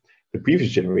the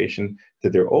previous generation,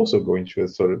 that they're also going through a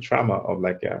sort of trauma of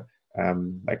like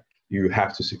like you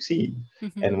have to succeed.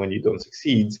 Mm-hmm. And when you don't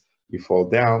succeed, you fall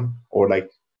down, or like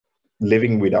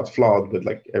living without flaws, but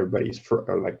like everybody's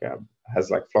has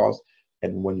like flaws.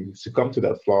 And when you succumb to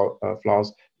that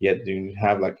flaws, yet you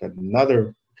have like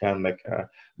another kind of like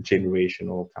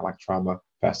generational kind of like trauma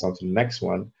passed on to the next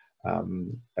one.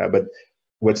 But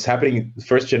what's happening, the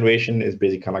first generation is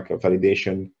basically kind of like a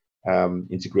validation,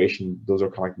 integration. Those are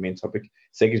kind of like the main topic.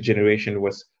 Second generation,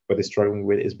 what they're struggling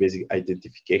with is basic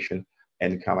identification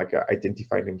and kind of like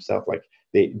identifying themselves. Like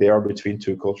they are between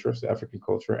two cultures, the African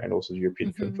culture and also the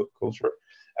European culture.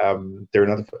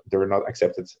 They're not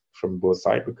accepted from both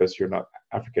sides because you're not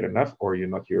African enough or you're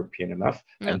not European enough.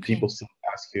 And people still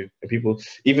ask you,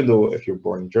 even though if you're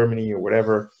born in Germany or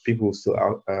whatever, people will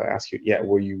still ask you, yeah,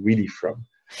 where are you really from?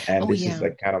 And this is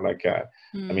like kind of like I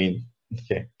mean,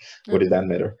 okay, what does that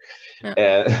matter?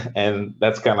 And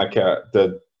that's kind of like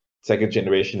the second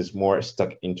generation is more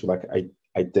stuck into like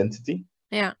identity.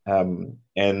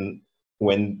 And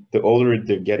when the older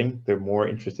they're getting, they're more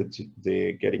interested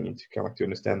they're getting into kind of like to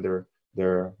understand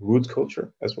their root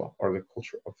culture as well, or the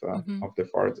culture of their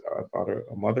father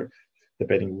or mother,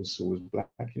 depending who's black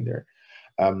in there.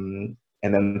 And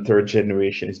then third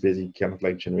generation is basically kind of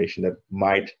like generation that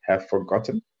might have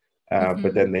forgotten,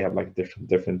 but then they have like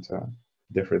different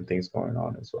things going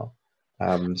on as well.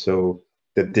 So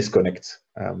the disconnect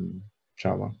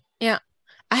trauma. Yeah,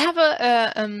 I have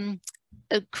a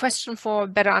question for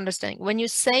better understanding. When you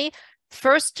say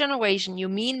first generation, you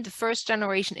mean the first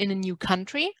generation in a new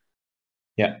country?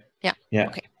 Yeah.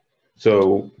 Okay.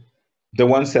 So the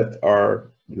ones that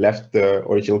are left the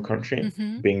original country,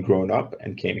 being grown up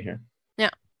and came here.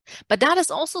 Yeah, but that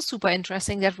is also super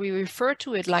interesting that we refer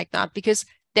to it like that, because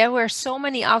there were so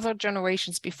many other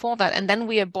generations before that, and then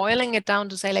we are boiling it down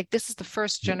to say like this is the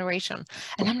first generation,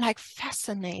 and I'm like,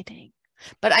 fascinating.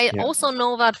 But I also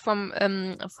know that from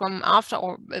after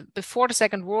or before the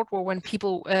Second World War, when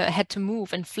people had to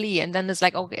move and flee, and then it's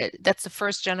like, okay, that's the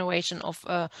first generation of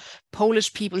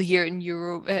Polish people here in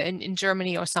Europe, in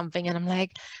Germany or something. And I'm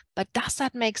like, but does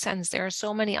that make sense? There are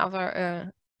so many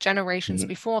other generations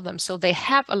before them, so they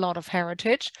have a lot of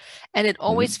heritage, and it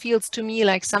always feels to me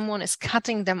like someone is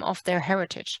cutting them off their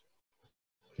heritage.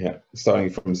 Yeah,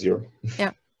 starting from zero.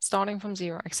 Yeah, starting from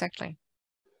zero, exactly.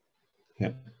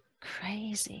 Yeah.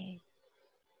 Crazy.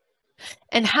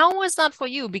 And how was that for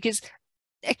you? Because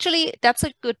actually, that's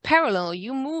a good parallel.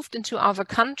 You moved into other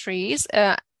countries,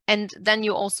 and then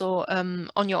you also,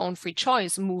 on your own free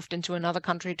choice, moved into another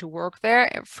country to work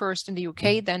there, first in the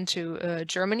UK, then to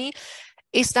Germany.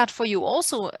 Is that for you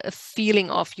also a feeling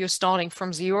of you're starting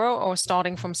from zero or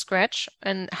starting from scratch?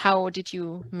 And how did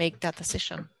you make that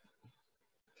decision?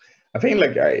 I think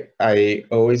like I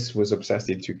always was obsessed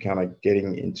into kind of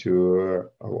getting into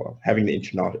having the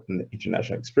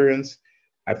international experience.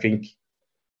 I think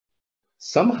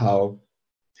somehow,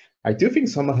 I do think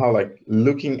somehow like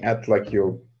looking at like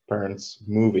your parents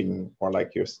moving, or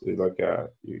like your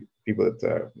people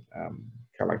that kind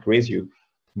of like raise you,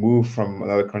 move from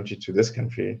another country to this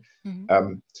country,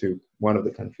 to one of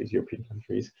the countries, European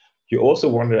countries, you also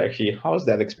wonder actually how's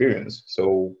that experience.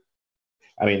 So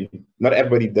I mean, not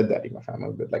everybody did that in my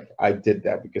family, but like I did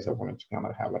that because I wanted to kind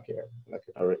of have like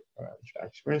an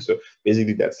experience. So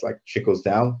basically, that's like trickles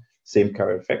down, same kind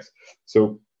of effects.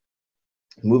 So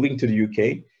moving to the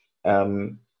UK,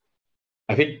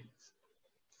 I think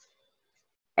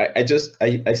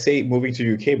I say moving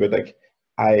to UK, but like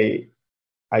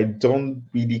I don't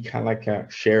really kind of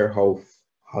like share how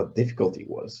difficult it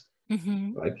was.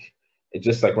 Like it's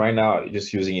just like right now,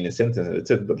 just using it in a sentence, and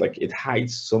it's it. But like it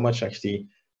hides so much. Actually,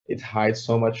 it hides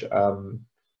so much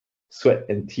sweat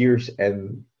and tears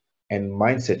and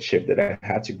mindset shift that I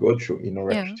had to go through in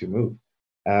order to move.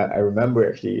 I remember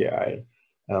actually,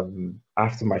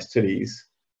 after my studies,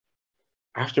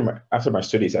 I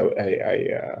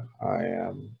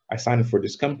signed for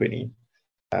this company,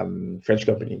 French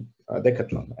company,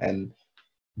 Decathlon, and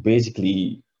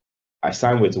basically I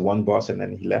signed with one boss, and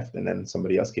then he left, and then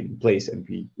somebody else came in place, and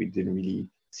we didn't really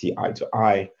see eye to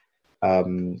eye.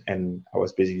 And I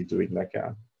was basically doing like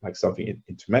something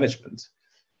into management,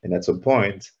 and at some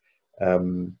point,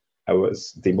 I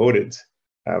was demoted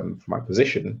from my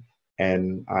position,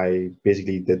 and I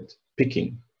basically did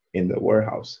picking in the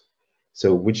warehouse.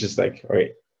 So, which is like, all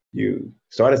right, you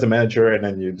start as a manager, and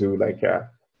then you do like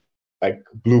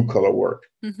blue collar work.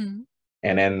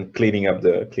 And then cleaning up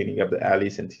the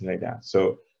alleys and things like that.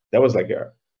 So that was like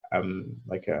a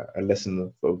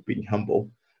lesson of being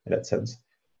humble in that sense.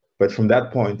 But from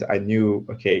that point, I knew,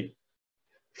 okay,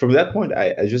 from that point,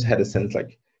 I just had a sense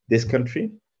like this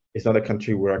country is not a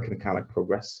country where I can kind of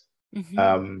progress.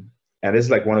 And it's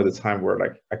like one of the time where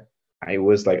like I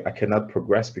was like, I cannot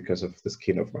progress because of the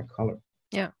skin of my color.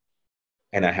 Yeah.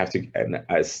 And I had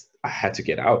to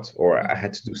get out, or I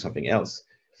had to do something else.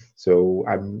 So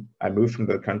I moved from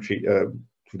the country to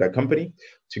that company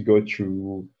to go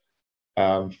to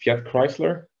Fiat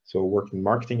Chrysler, so worked in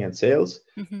marketing and sales.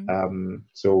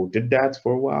 So did that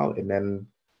for a while, and then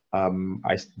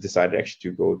I decided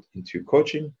actually to go into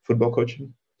coaching, football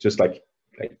coaching, just like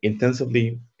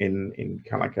intensively in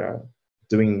kind of like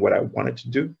doing what I wanted to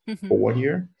do for 1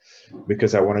 year,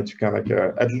 because I wanted to kind of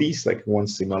like at least like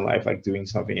once in my life, like doing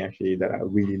something actually that I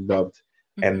really loved.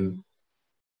 And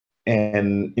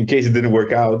in case it didn't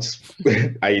work out,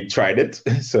 I tried it.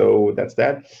 So that's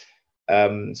that.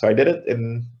 So I did it,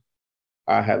 and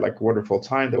I had like a wonderful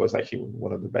time. That was actually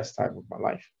one of the best times of my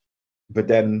life. But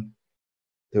then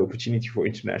the opportunity for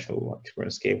international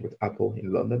experience came with Apple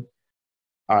in London.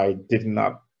 I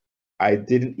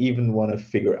didn't even want to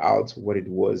figure out what it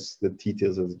was, the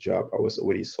details of the job. I was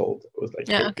already sold. I was like,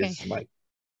 Yeah. hey, Okay.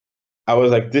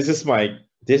 this is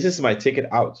my ticket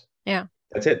out. Yeah.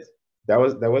 That's it. That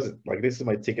was it. Like, this is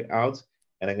my ticket out,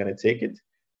 and I'm gonna take it,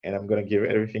 and I'm gonna give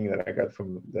everything that I got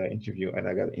from the interview. And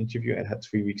I got an interview and had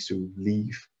 3 weeks to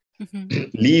leave,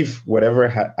 leave whatever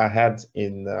I had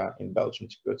in Belgium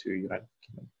to go to United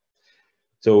Kingdom.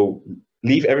 So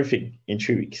leave everything in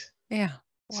 3 weeks. Yeah.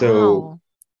 Wow. So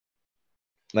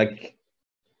like,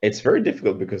 it's very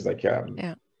difficult because like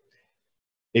Yeah.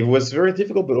 it was very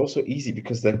difficult, but also easy,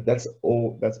 because that's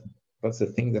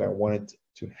the thing that I wanted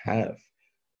to have,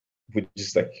 which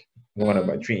is like one of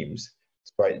my dreams.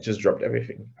 So I just dropped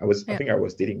everything. I think I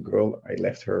was dating a girl. I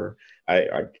left her.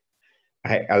 I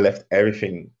left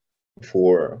everything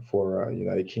for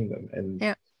United Kingdom,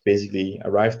 and basically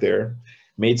arrived there,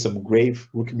 made some grave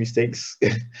rookie mistakes.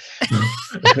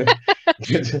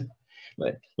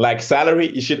 Like salary,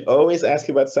 you should always ask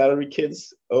about salary,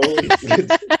 kids. Always.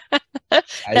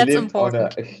 That's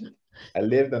important. I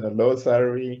lived on a low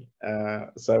salary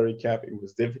cap. It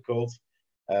was difficult.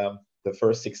 The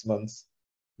first 6 months.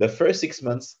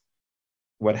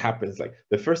 What happens? Like,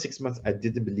 the first 6 months, I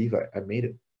didn't believe I made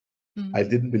it. I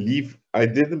didn't believe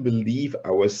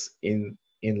I was in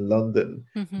London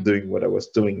doing what I was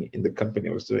doing in the company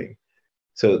I was doing.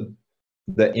 So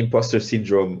the imposter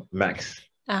syndrome max.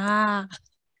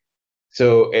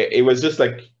 So it was just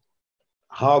like,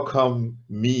 how come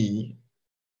me,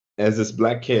 as this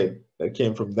black kid that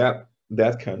came from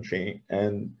that country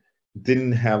and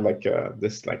didn't have like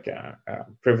this like a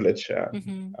privilege, kind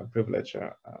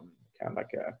of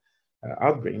like a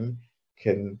upbringing,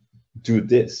 can do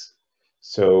this?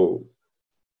 So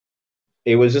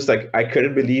it was just like, I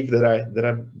couldn't believe that I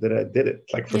did it,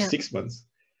 like, for 6 months.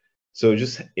 So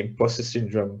just imposter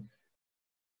syndrome.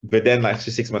 But then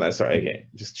after 6 months, I started again,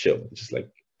 just chill, just like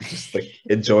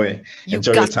enjoy your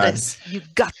time. You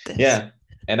got this. Yeah.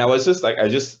 And I was just like, I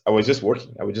was just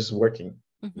working,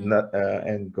 not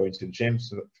and going to the gym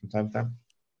from time to time.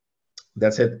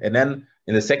 That's it. And then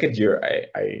in the second year,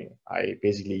 I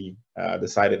basically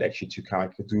decided actually to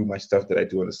kind of do my stuff that I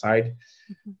do on the side.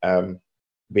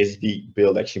 Basically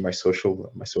build actually my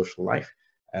social life.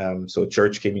 So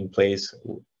church came in place,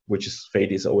 which is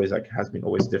faith is always like, has been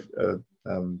always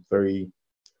very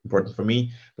important for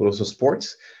me, but also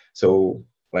sports. So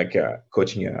like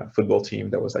coaching a football team,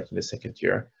 that was like in the second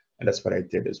year, and that's what I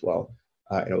did as well,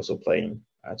 and also playing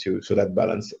too. So that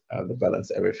balance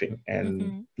everything,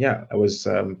 and yeah, I was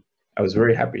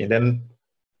very happy. And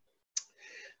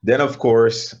then of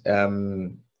course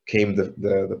came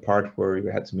the part where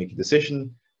we had to make a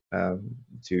decision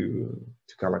to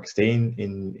kind of like stay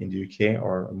in the UK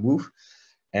or move.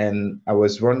 And I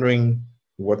was wondering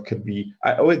what could be.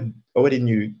 I already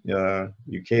knew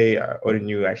UK. I already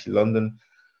knew actually London.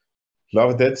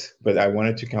 Loved it, but I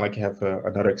wanted to kind of like have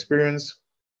another experience.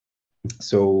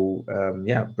 So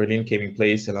yeah, Berlin came in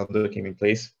place, Zalando came in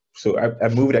place. So I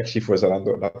moved actually for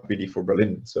Zalando, not really for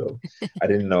Berlin. So I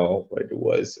didn't know what it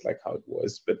was, like how it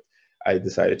was, but I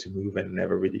decided to move and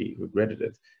never really regretted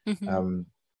it.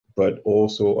 But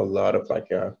also a lot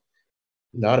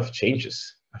of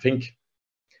changes. I think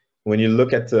when you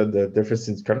look at the difference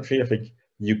in country, I think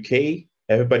UK,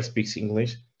 everybody speaks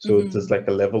English, so there's like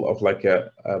a level of like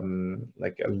a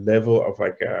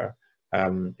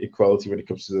equality when it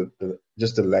comes to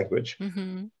just the language.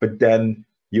 But then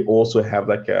you also have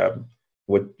like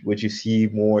what you see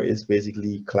more is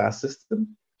basically class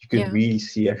system. You can really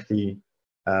see actually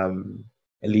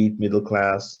elite, middle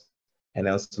class, and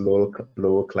also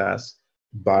lower class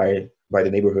by the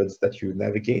neighborhoods that you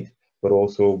navigate, but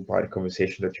also by the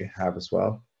conversation that you have as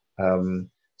well.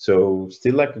 So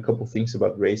still like a couple things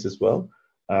about race as well.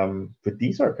 But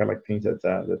these are kind of like things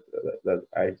that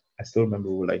I still remember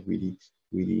were like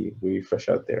really fresh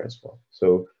out there as well.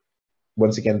 So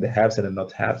once again, the haves and the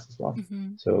not haves as well.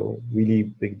 So really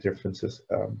big differences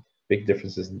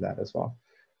in that as well.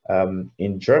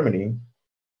 In Germany,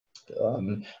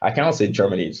 I cannot say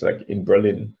Germany. It's like in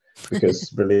Berlin, because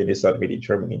Berlin is not really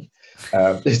Germany.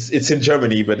 It's in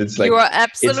Germany, but it's like you are it's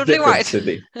absolutely different right.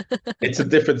 city. It's a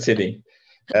different city.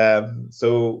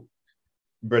 So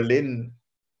Berlin,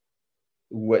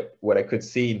 what I could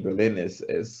see in Berlin is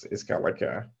kind of like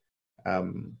a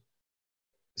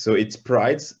so it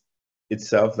prides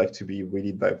itself like to be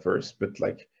really diverse, but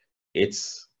like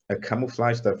it's a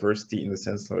camouflage diversity in the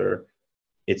sense where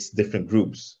it's different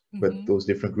groups, but those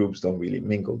different groups don't really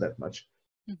mingle that much,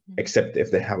 except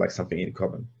if they have like something in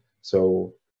common.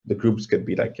 So the groups could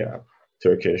be like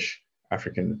Turkish,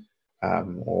 African,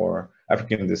 or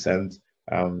African descent,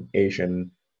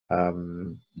 Asian,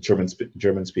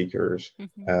 German speakers,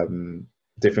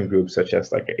 different groups such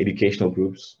as like educational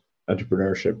groups,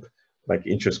 entrepreneurship, like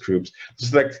interest groups,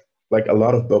 just like a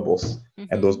lot of bubbles,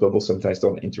 and those bubbles sometimes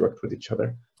don't interact with each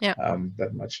other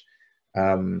that much.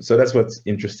 So that's what's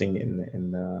interesting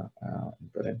in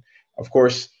Berlin. Of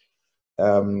course,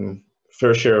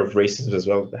 fair share of racism as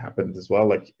well that happened as well,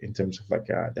 like in terms of like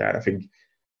that. I think,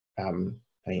 I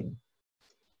mean,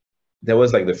 there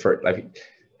was like the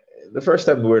first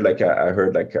time where like I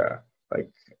heard like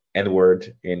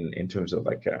N-word in terms of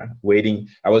like waiting.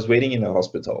 I was waiting in a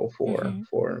hospital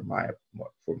for my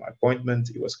appointment.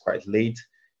 It was quite late.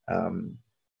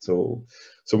 So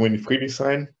when Friedman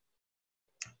signed,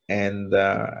 and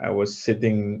I was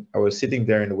sitting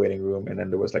there in the waiting room, and then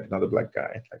there was like another black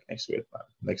guy like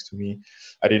next to me.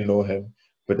 I didn't know him,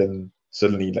 but then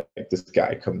suddenly like this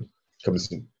guy comes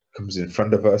in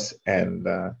front of us and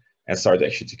started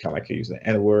actually to kind of like use the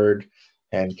N-word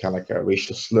and kind of like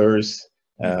racial slurs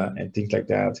and things like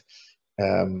that.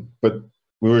 But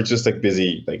we were just like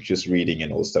busy like just reading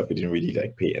and all stuff. We didn't really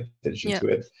like pay attention to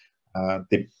it.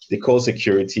 They called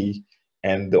security.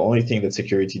 And the only thing that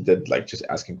security did, like just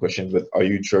asking questions with, "Are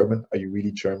you German? Are you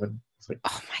really German?" It's like,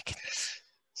 oh my goodness.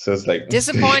 So it's like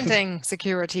disappointing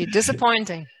security,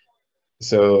 disappointing.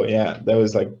 So yeah, that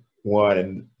was like one,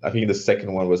 and I think the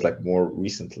second one was like more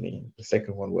recently. The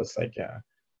second one was like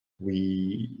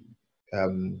we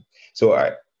so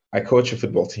I coach a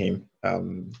football team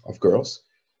of girls,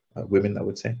 women, I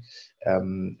would say,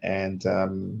 and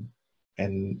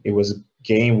it was a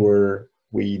game where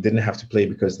we didn't have to play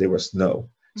because there was snow.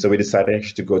 So we decided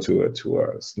actually to go to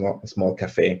a small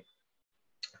cafe,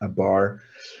 a bar,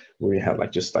 where we had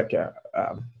like just like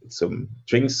some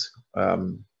drinks,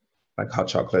 like hot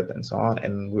chocolate and so on,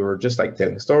 and we were just like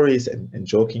telling stories and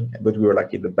joking. But we were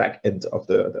like in the back end of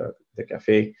the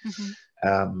cafe,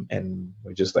 and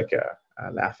we're just like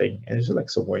laughing, and it's just like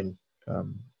somewhere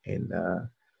in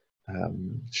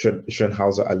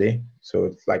Schönhauser Allee, so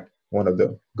it's like one of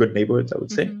the good neighborhoods, I would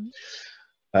say.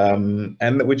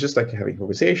 And we're just like having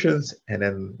conversations and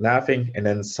then laughing, and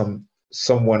then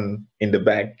someone in the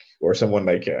back, or someone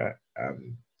like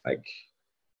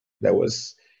that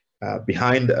was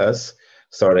behind us,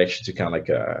 started actually to kind of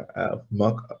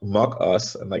like mock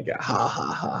us and like ha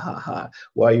ha ha ha ha,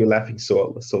 why are you laughing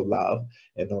so loud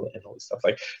and all this stuff,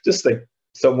 like just like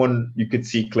someone you could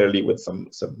see clearly with some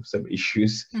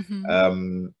issues.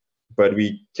 But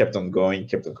we kept on going,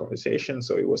 kept on conversation.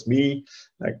 So it was me,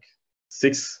 like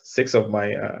six of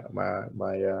my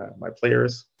my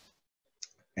players,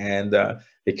 and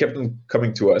they kept on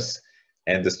coming to us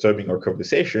and disturbing our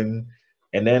conversation.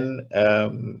 And then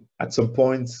at some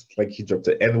point, like he dropped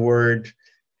the N-word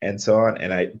and so on,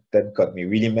 and that got me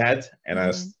really mad. And I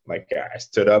was like, I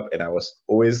stood up, and I was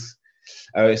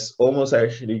almost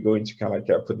actually going to kind of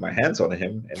like put my hands on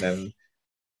him. And then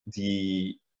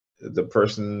the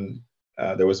person,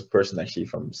 there was a person actually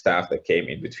from staff that came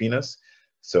in between us.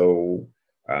 So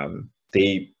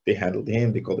they handled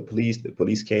him. They called the police. The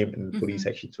police came, and the police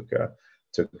actually took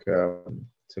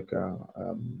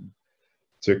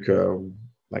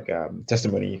like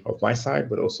testimony of my side,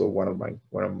 but also one of my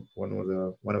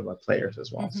players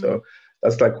as well. So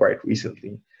that's like quite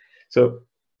recently. So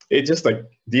it just like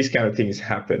these kind of things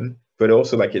happen, but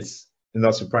also like it's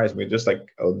not surprising me. Just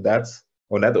like on that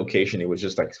occasion, it was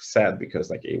just like sad because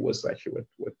like it was actually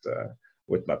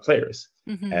with my players,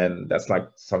 and that's like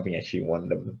something I actually want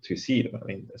them to see. I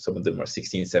mean, some of them are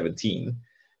 16, 17,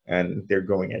 and they're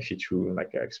going actually through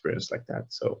like an experience like that.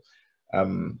 So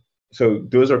so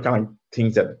those are kind of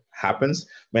things that happens. I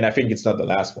mean, I think it's not the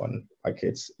last one. Like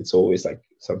it's always like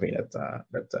something that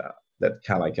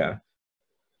kind of like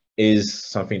is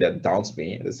something that daunts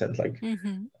me in the sense like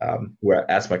where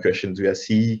I ask my question, do I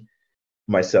see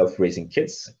myself raising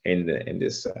kids in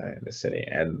this city,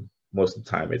 and most of the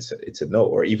time it's a no,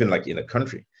 or even like in a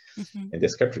country, in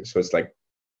this country. So it's like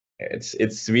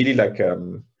it's really like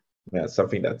yeah,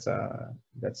 something that's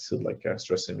still like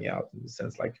stressing me out, in the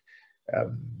sense like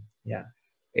yeah,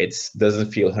 it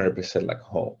doesn't feel 100% like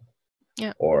home,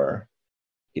 Yeah. or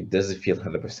it doesn't feel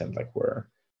 100% like where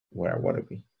I want to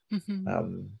be.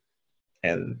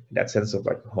 And that sense of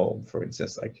like home, for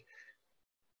instance, like,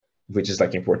 which is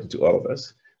like important to all of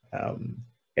us,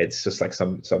 it's just like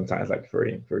sometimes like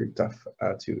very very tough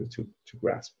to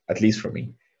grasp, at least for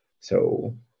me.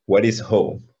 So what is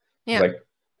home? Yeah. Like,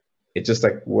 it's just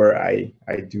like where I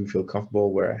do feel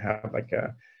comfortable, where I have like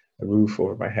a roof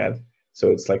over my head.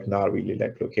 So it's like not really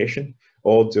like location,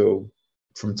 although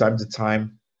from time to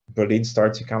time Berlin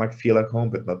starts to kind of like feel like home,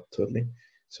 but not totally.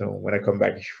 So when I come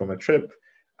back from a trip,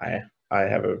 I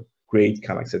have a great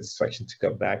kind of like satisfaction to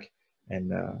come back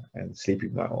and sleep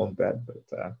in my own bed.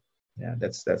 But yeah,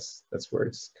 that's where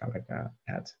it's kind of like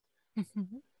at.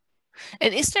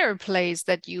 And is there a place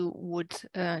that you would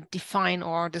define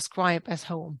or describe as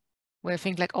home, where you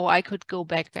think like, oh, I could go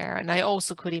back there, and I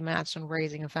also could imagine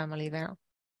raising a family there?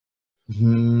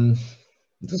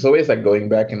 There's always like going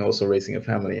back and also raising a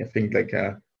family. I think like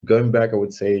going back, I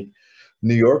would say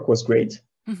New York was great.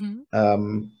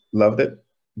 Loved it,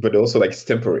 but also like it's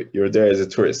temporary. You're there as a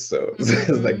tourist, so it's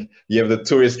like you have the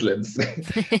tourist lens.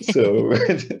 So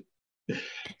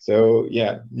so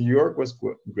yeah, New York was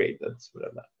great. That's what I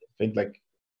loved. I think like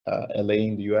LA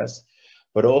in the US,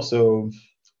 but also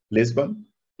Lisbon.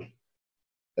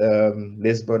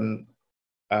 Lisbon,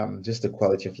 just the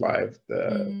quality of life,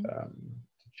 the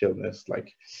chillness,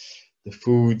 like the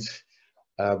food.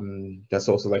 That's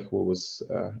also like what was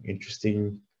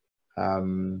interesting,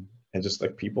 and just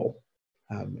like people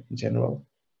in general.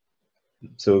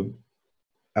 So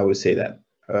I would say that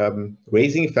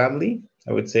raising a family,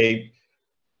 I would say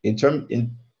in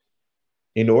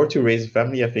order to raise a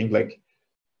family, I think like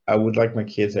I would like my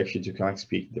kids actually to kind of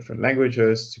speak different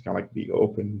languages, to kind of like be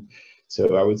open.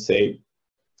 So I would say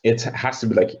it has to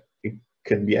be like, it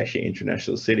can be actually an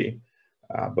international city,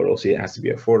 but also it has to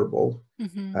be affordable.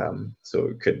 So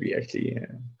it could be actually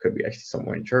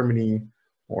somewhere in Germany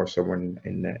or somewhere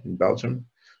in Belgium.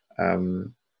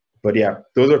 But yeah,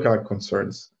 those are kind of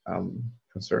concerns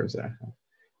that I have.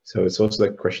 So it's also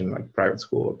like a question like private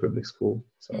school or public school.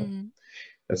 So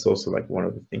that's also like one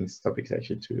of the topics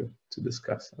actually to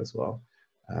discuss as well,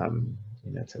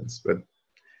 in that sense. But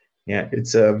yeah,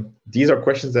 it's these are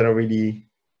questions that are really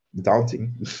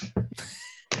daunting.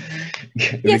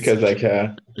 Because like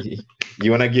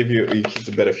you want to give your kids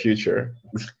a better future,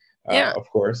 of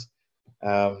course,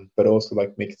 but also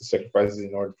like make the sacrifices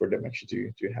in order for them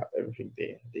actually to have everything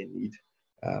they need,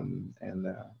 and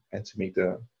to make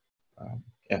the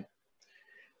yeah,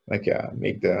 like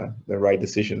make the right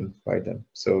decision by them.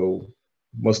 So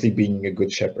mostly being a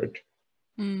good shepherd.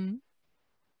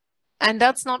 And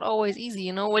that's not always easy,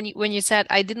 you know, when you said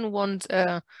I didn't want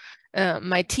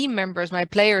my team members, my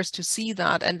players to see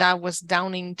that, and that was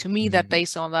downing to me that they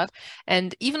saw that.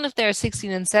 And even if they're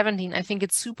 16 and 17, I think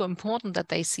it's super important that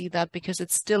they see that, because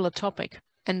it's still a topic.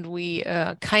 And we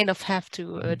kind of have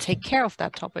to take care of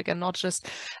that topic and not just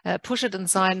push it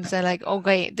inside and say like,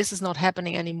 okay, this is not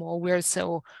happening anymore. We're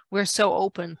so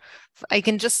open. I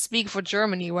can just speak for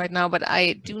Germany right now, but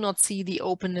I do not see the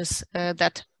openness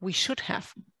that we should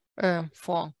have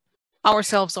for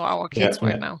ourselves or our kids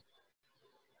right now.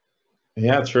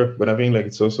 Yeah, true. But I think like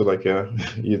it's also like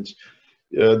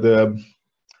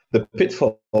the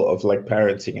pitfall of like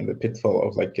parenting, and the pitfall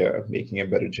of like making a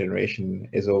better generation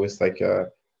is always like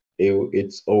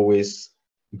it's always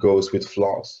goes with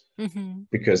flaws,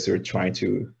 because we're trying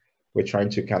to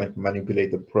kind of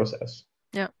manipulate the process.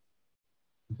 Yeah.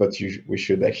 But we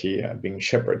should actually being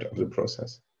shepherd of the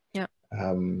process. Yeah.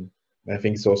 I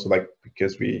think it's also like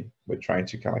because we're trying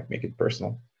to kind of like make it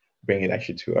personal, bring it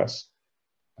actually to us.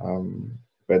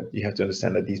 But you have to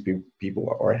understand that these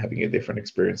people are having a different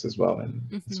experience as well,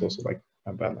 and it's also like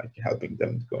about like helping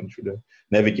them going through the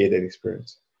navigate that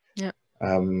experience. Yeah.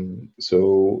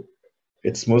 So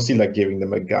it's mostly like giving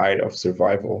them a guide of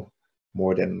survival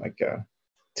more than like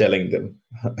telling them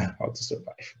how to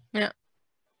survive. Yeah.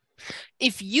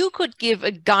 If you could give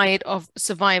a guide of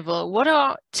survival, what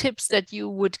are tips that you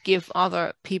would give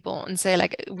other people, and say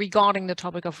like regarding the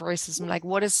topic of racism, like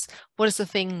what is the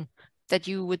thing that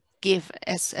you would give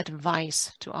as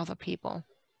advice to other people?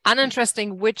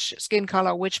 Uninteresting which skin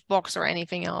color, which box, or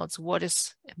anything else. What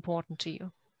is important to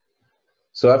you?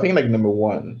 So I think like number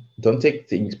one, don't take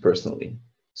things personally.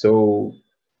 So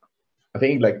I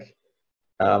think like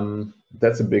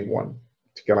that's a big one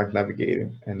to kind of like navigate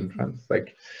and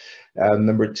like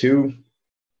Number two,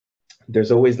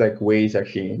 there's always like ways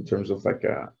actually in terms of like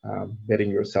betting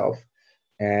yourself,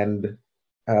 and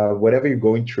whatever you're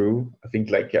going through, I think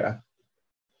like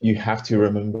you have to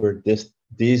remember this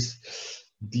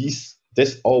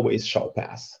always shall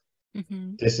pass.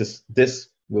 Mm-hmm. This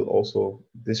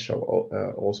shall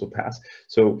also pass.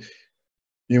 So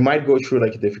you might go through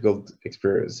like a difficult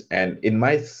experience, and it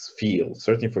might feel,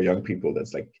 certainly for young people,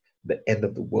 that's like the end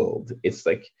of the world. It's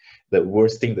like the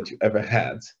worst thing that you ever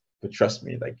had. But trust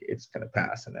me, like it's gonna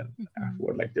pass, and then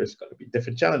afterward, like there's gonna be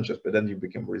different challenges. But then you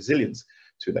become resilient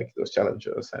to like those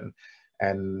challenges,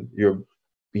 and you're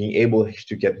being able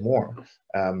to get more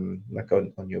like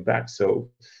on your back. So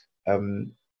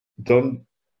um, don't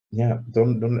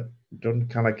don't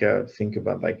kind of like think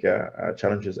about like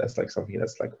challenges as like something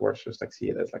that's like worse. Just like see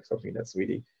it as like something that's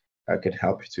really can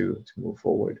help you to move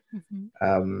forward.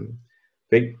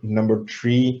 Big number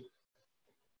three.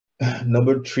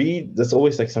 Number three, that's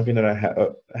always like something that I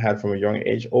had from a young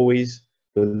age. Always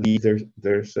believe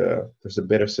there's a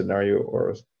better scenario,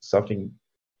 or something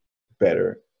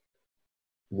better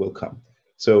will come.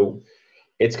 So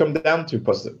it's come down to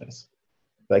positiveness.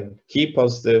 Like keep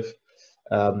positive,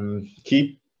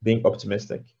 keep being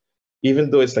optimistic,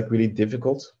 even though it's like really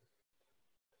difficult.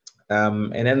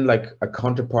 And then like a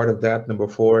counterpart of that, number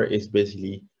four, is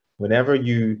basically whenever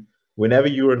you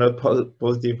are not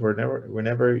positive, or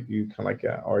whenever you kind of like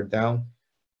are down,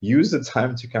 use the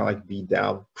time to kind of like be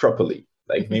down properly,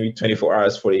 like maybe 24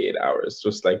 hours, 48 hours,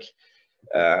 just like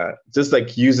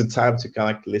use the time to kind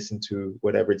of like listen to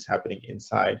whatever is happening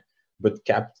inside, but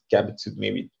cap it to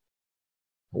maybe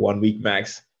 1 week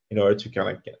max, in order to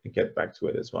kind of get back to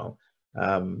it as well.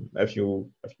 If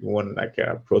you want like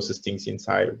process things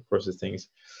inside, process things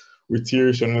with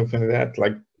tears or anything like that,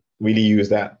 like really use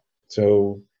that.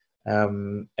 So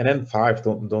and then five,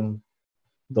 don't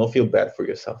feel bad for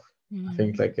yourself. I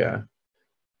think like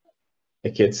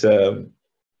it's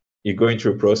you're going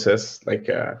through a process, like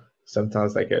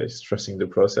sometimes like stressing the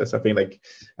process. I think like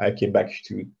I came back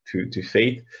to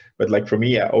faith, but like for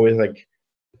me, I always like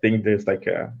think there's like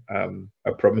a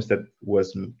promise that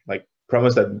was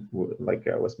was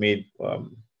made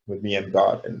with me and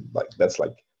God, and like that's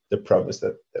like the promise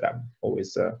that I'm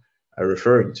always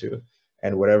referring to,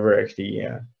 and whatever actually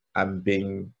I'm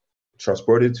being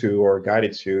transported to or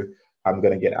guided to, I'm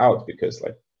gonna get out, because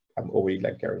like I'm already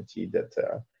like guaranteed that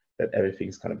that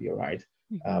everything's gonna be all right,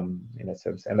 in a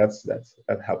sense, and that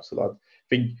helps a lot. I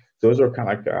think those are kind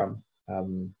of like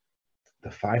the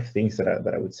five things that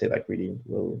I would say like really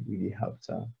will really help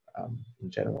in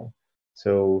general.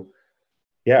 So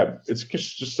yeah, it's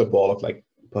just a ball of like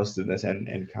positiveness,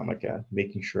 and kind of like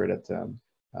making sure that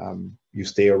you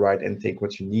stay all right and take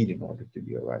what you need in order to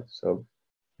be all right. So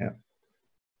yeah.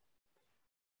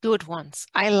 Good ones.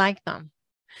 I like them.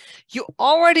 You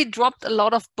already dropped a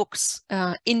lot of books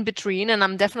in between, and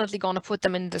I'm definitely going to put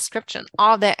them in the description.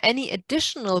 Are there any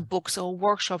additional books or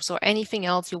workshops or anything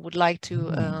else you would like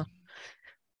to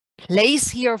place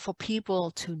here for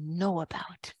people to know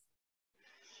about?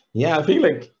 Yeah, I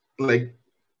think like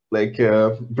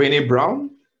Brené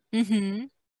Brown. Brené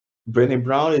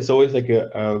Brown is always like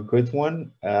a good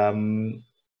one.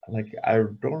 Like I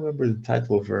don't remember the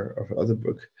title of her other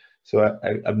book, so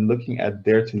I'm looking at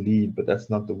Dare to Lead, but that's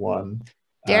not the one.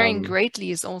 Daring Greatly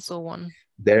is also one.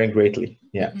 Daring Greatly,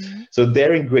 yeah. So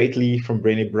Daring Greatly from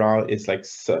Brené Brown is like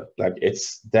like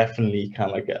it's definitely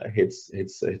kind of like hits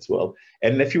well.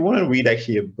 And if you want to read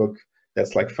actually a book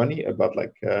that's like funny about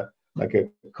like a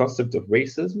concept of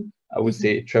racism, I would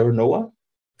say Trever Noah.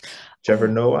 Trevor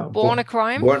Noah, Born a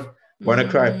Crime. Born a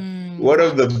Crime. One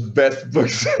of the best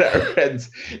books that I read.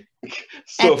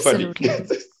 So Absolutely.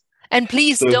 funny. And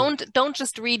please don't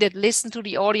just read it. Listen to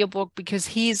the audiobook, because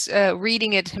he's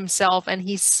reading it himself, and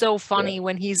he's so funny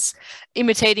when he's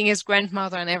imitating his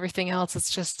grandmother and everything else. It's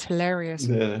just hilarious.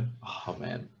 Oh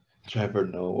man, Trevor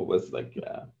Noah was like,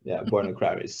 Born a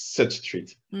Crime is such a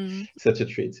treat. Such a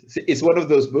treat. It's one of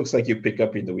those books like you pick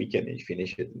up in the weekend and you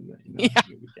finish it in the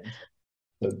weekend.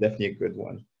 So definitely a good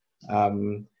one.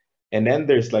 And then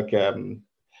there's like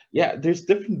there's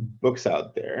different books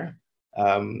out there,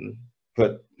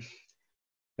 but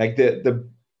like the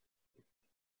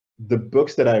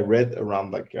books that I read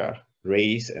around like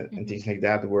race and things like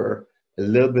that were a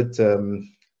little bit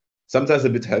sometimes a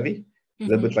bit heavy, a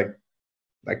little bit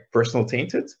like personal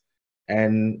tainted,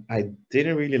 and I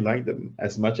didn't really like them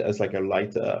as much as like I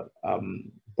liked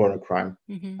Born a Crime,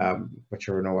 by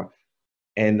Trevor Noah.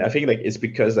 And I think like it's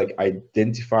because like I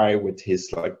identify with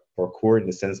his like parkour, in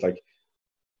the sense like,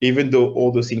 even though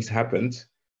all those things happened,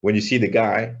 when you see the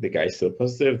guy is still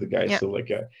positive. The guy is still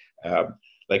like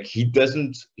like he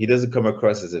doesn't come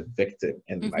across as a victim,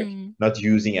 and like not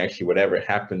using actually whatever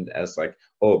happened as like,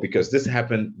 oh, because this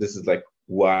happened, this is like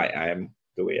why I am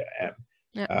the way I am.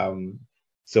 Yeah.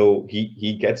 So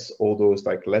he gets all those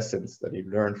like lessons that he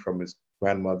learned from his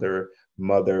grandmother,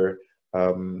 mother,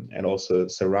 and also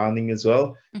surrounding as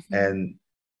well. And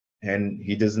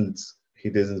he doesn't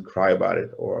cry about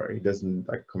it, or he doesn't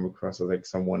like come across as like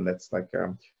someone that's like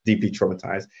deeply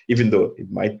traumatized, even though it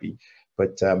might be.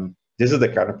 But this is the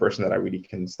kind of person that I really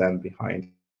can stand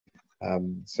behind.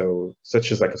 So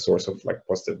such as like a source of like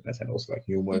positiveness and also like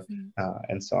humor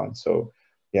and so on. So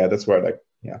yeah, that's where like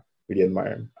really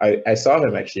admire him. I saw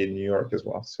him actually in New York as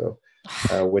well. So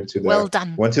went to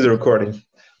the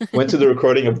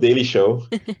recording of Daily Show.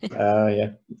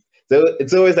 Yeah. So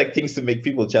it's always like things to make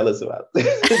people jealous about.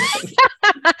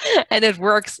 And it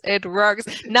works. It works.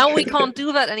 Now we can't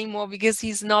do that anymore because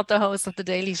he's not the host of the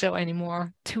Daily Show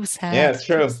anymore. Too sad. Yeah, it's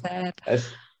true. Too sad.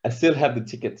 I still have the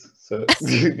tickets, so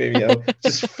maybe I'll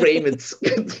just frame it.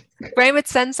 Frame it,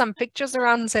 send some pictures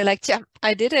around and say like, yeah,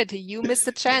 I did it. You missed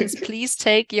the chance. Please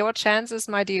take your chances,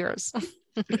 my dears.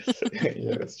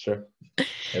 Yeah, that's true.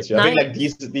 That's true. Nice. I think like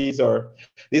these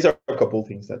are a couple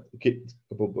things that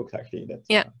couple books actually that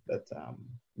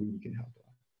really can help.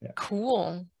 Yeah.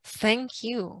 Cool. Thank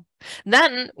you.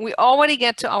 Then we already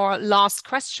get to our last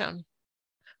question.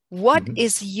 What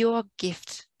is your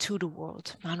gift to the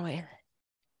world, Manuel?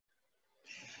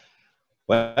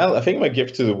 Well, I think my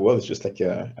gift to the world is just like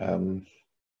I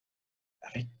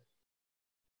think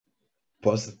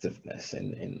positiveness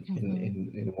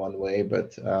in one way,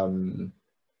 but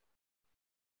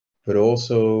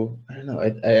also I don't know.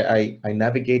 I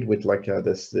navigate with like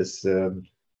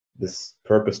this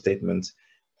purpose statement.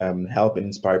 Help and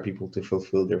inspire people to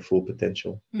fulfill their full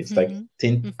potential. It's like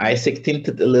Isaac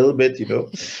tinted a little bit, you know.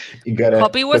 You gotta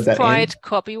copy with put that pride. in.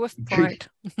 Copy with pride.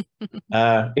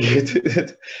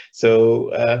 So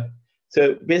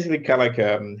basically, kind of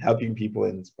like helping people,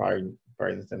 inspiring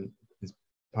them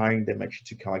actually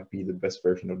to kind of like be the best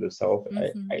version of themselves.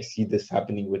 I see this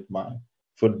happening with my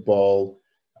football,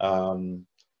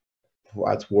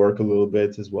 at work a little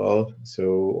bit as well. So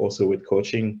also with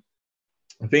coaching.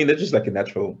 I think that's just like a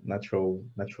natural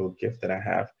gift that I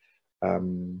have.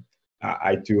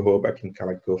 I do hope I can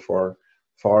kind of go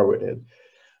far with it.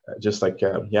 Just like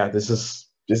this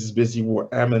is basically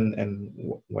what I am and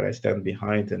what I stand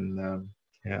behind, and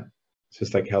it's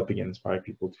just like helping and inspire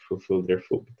people to fulfill their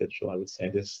full potential. I would say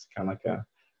this is kind of like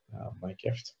my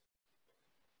gift.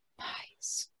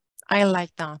 Nice. I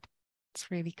like that.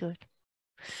 It's really good.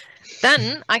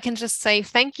 Then I can just say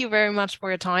thank you very much for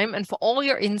your time and for all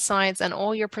your insights and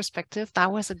all your perspective.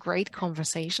 That was a great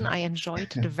conversation. I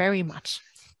enjoyed it very much.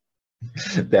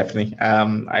 Definitely.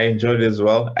 I enjoyed it as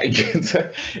well. I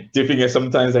do think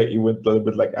sometimes it went a little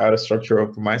bit like out of structure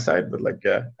from my side, but like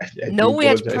no, we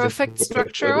had perfect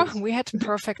structure. We had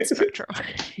perfect structure.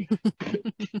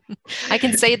 I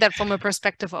can say that from a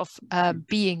perspective of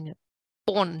being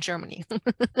born in Germany.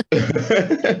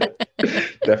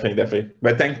 Definitely.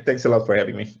 But thanks a lot for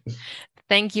having me.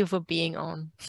 Thank you for being on.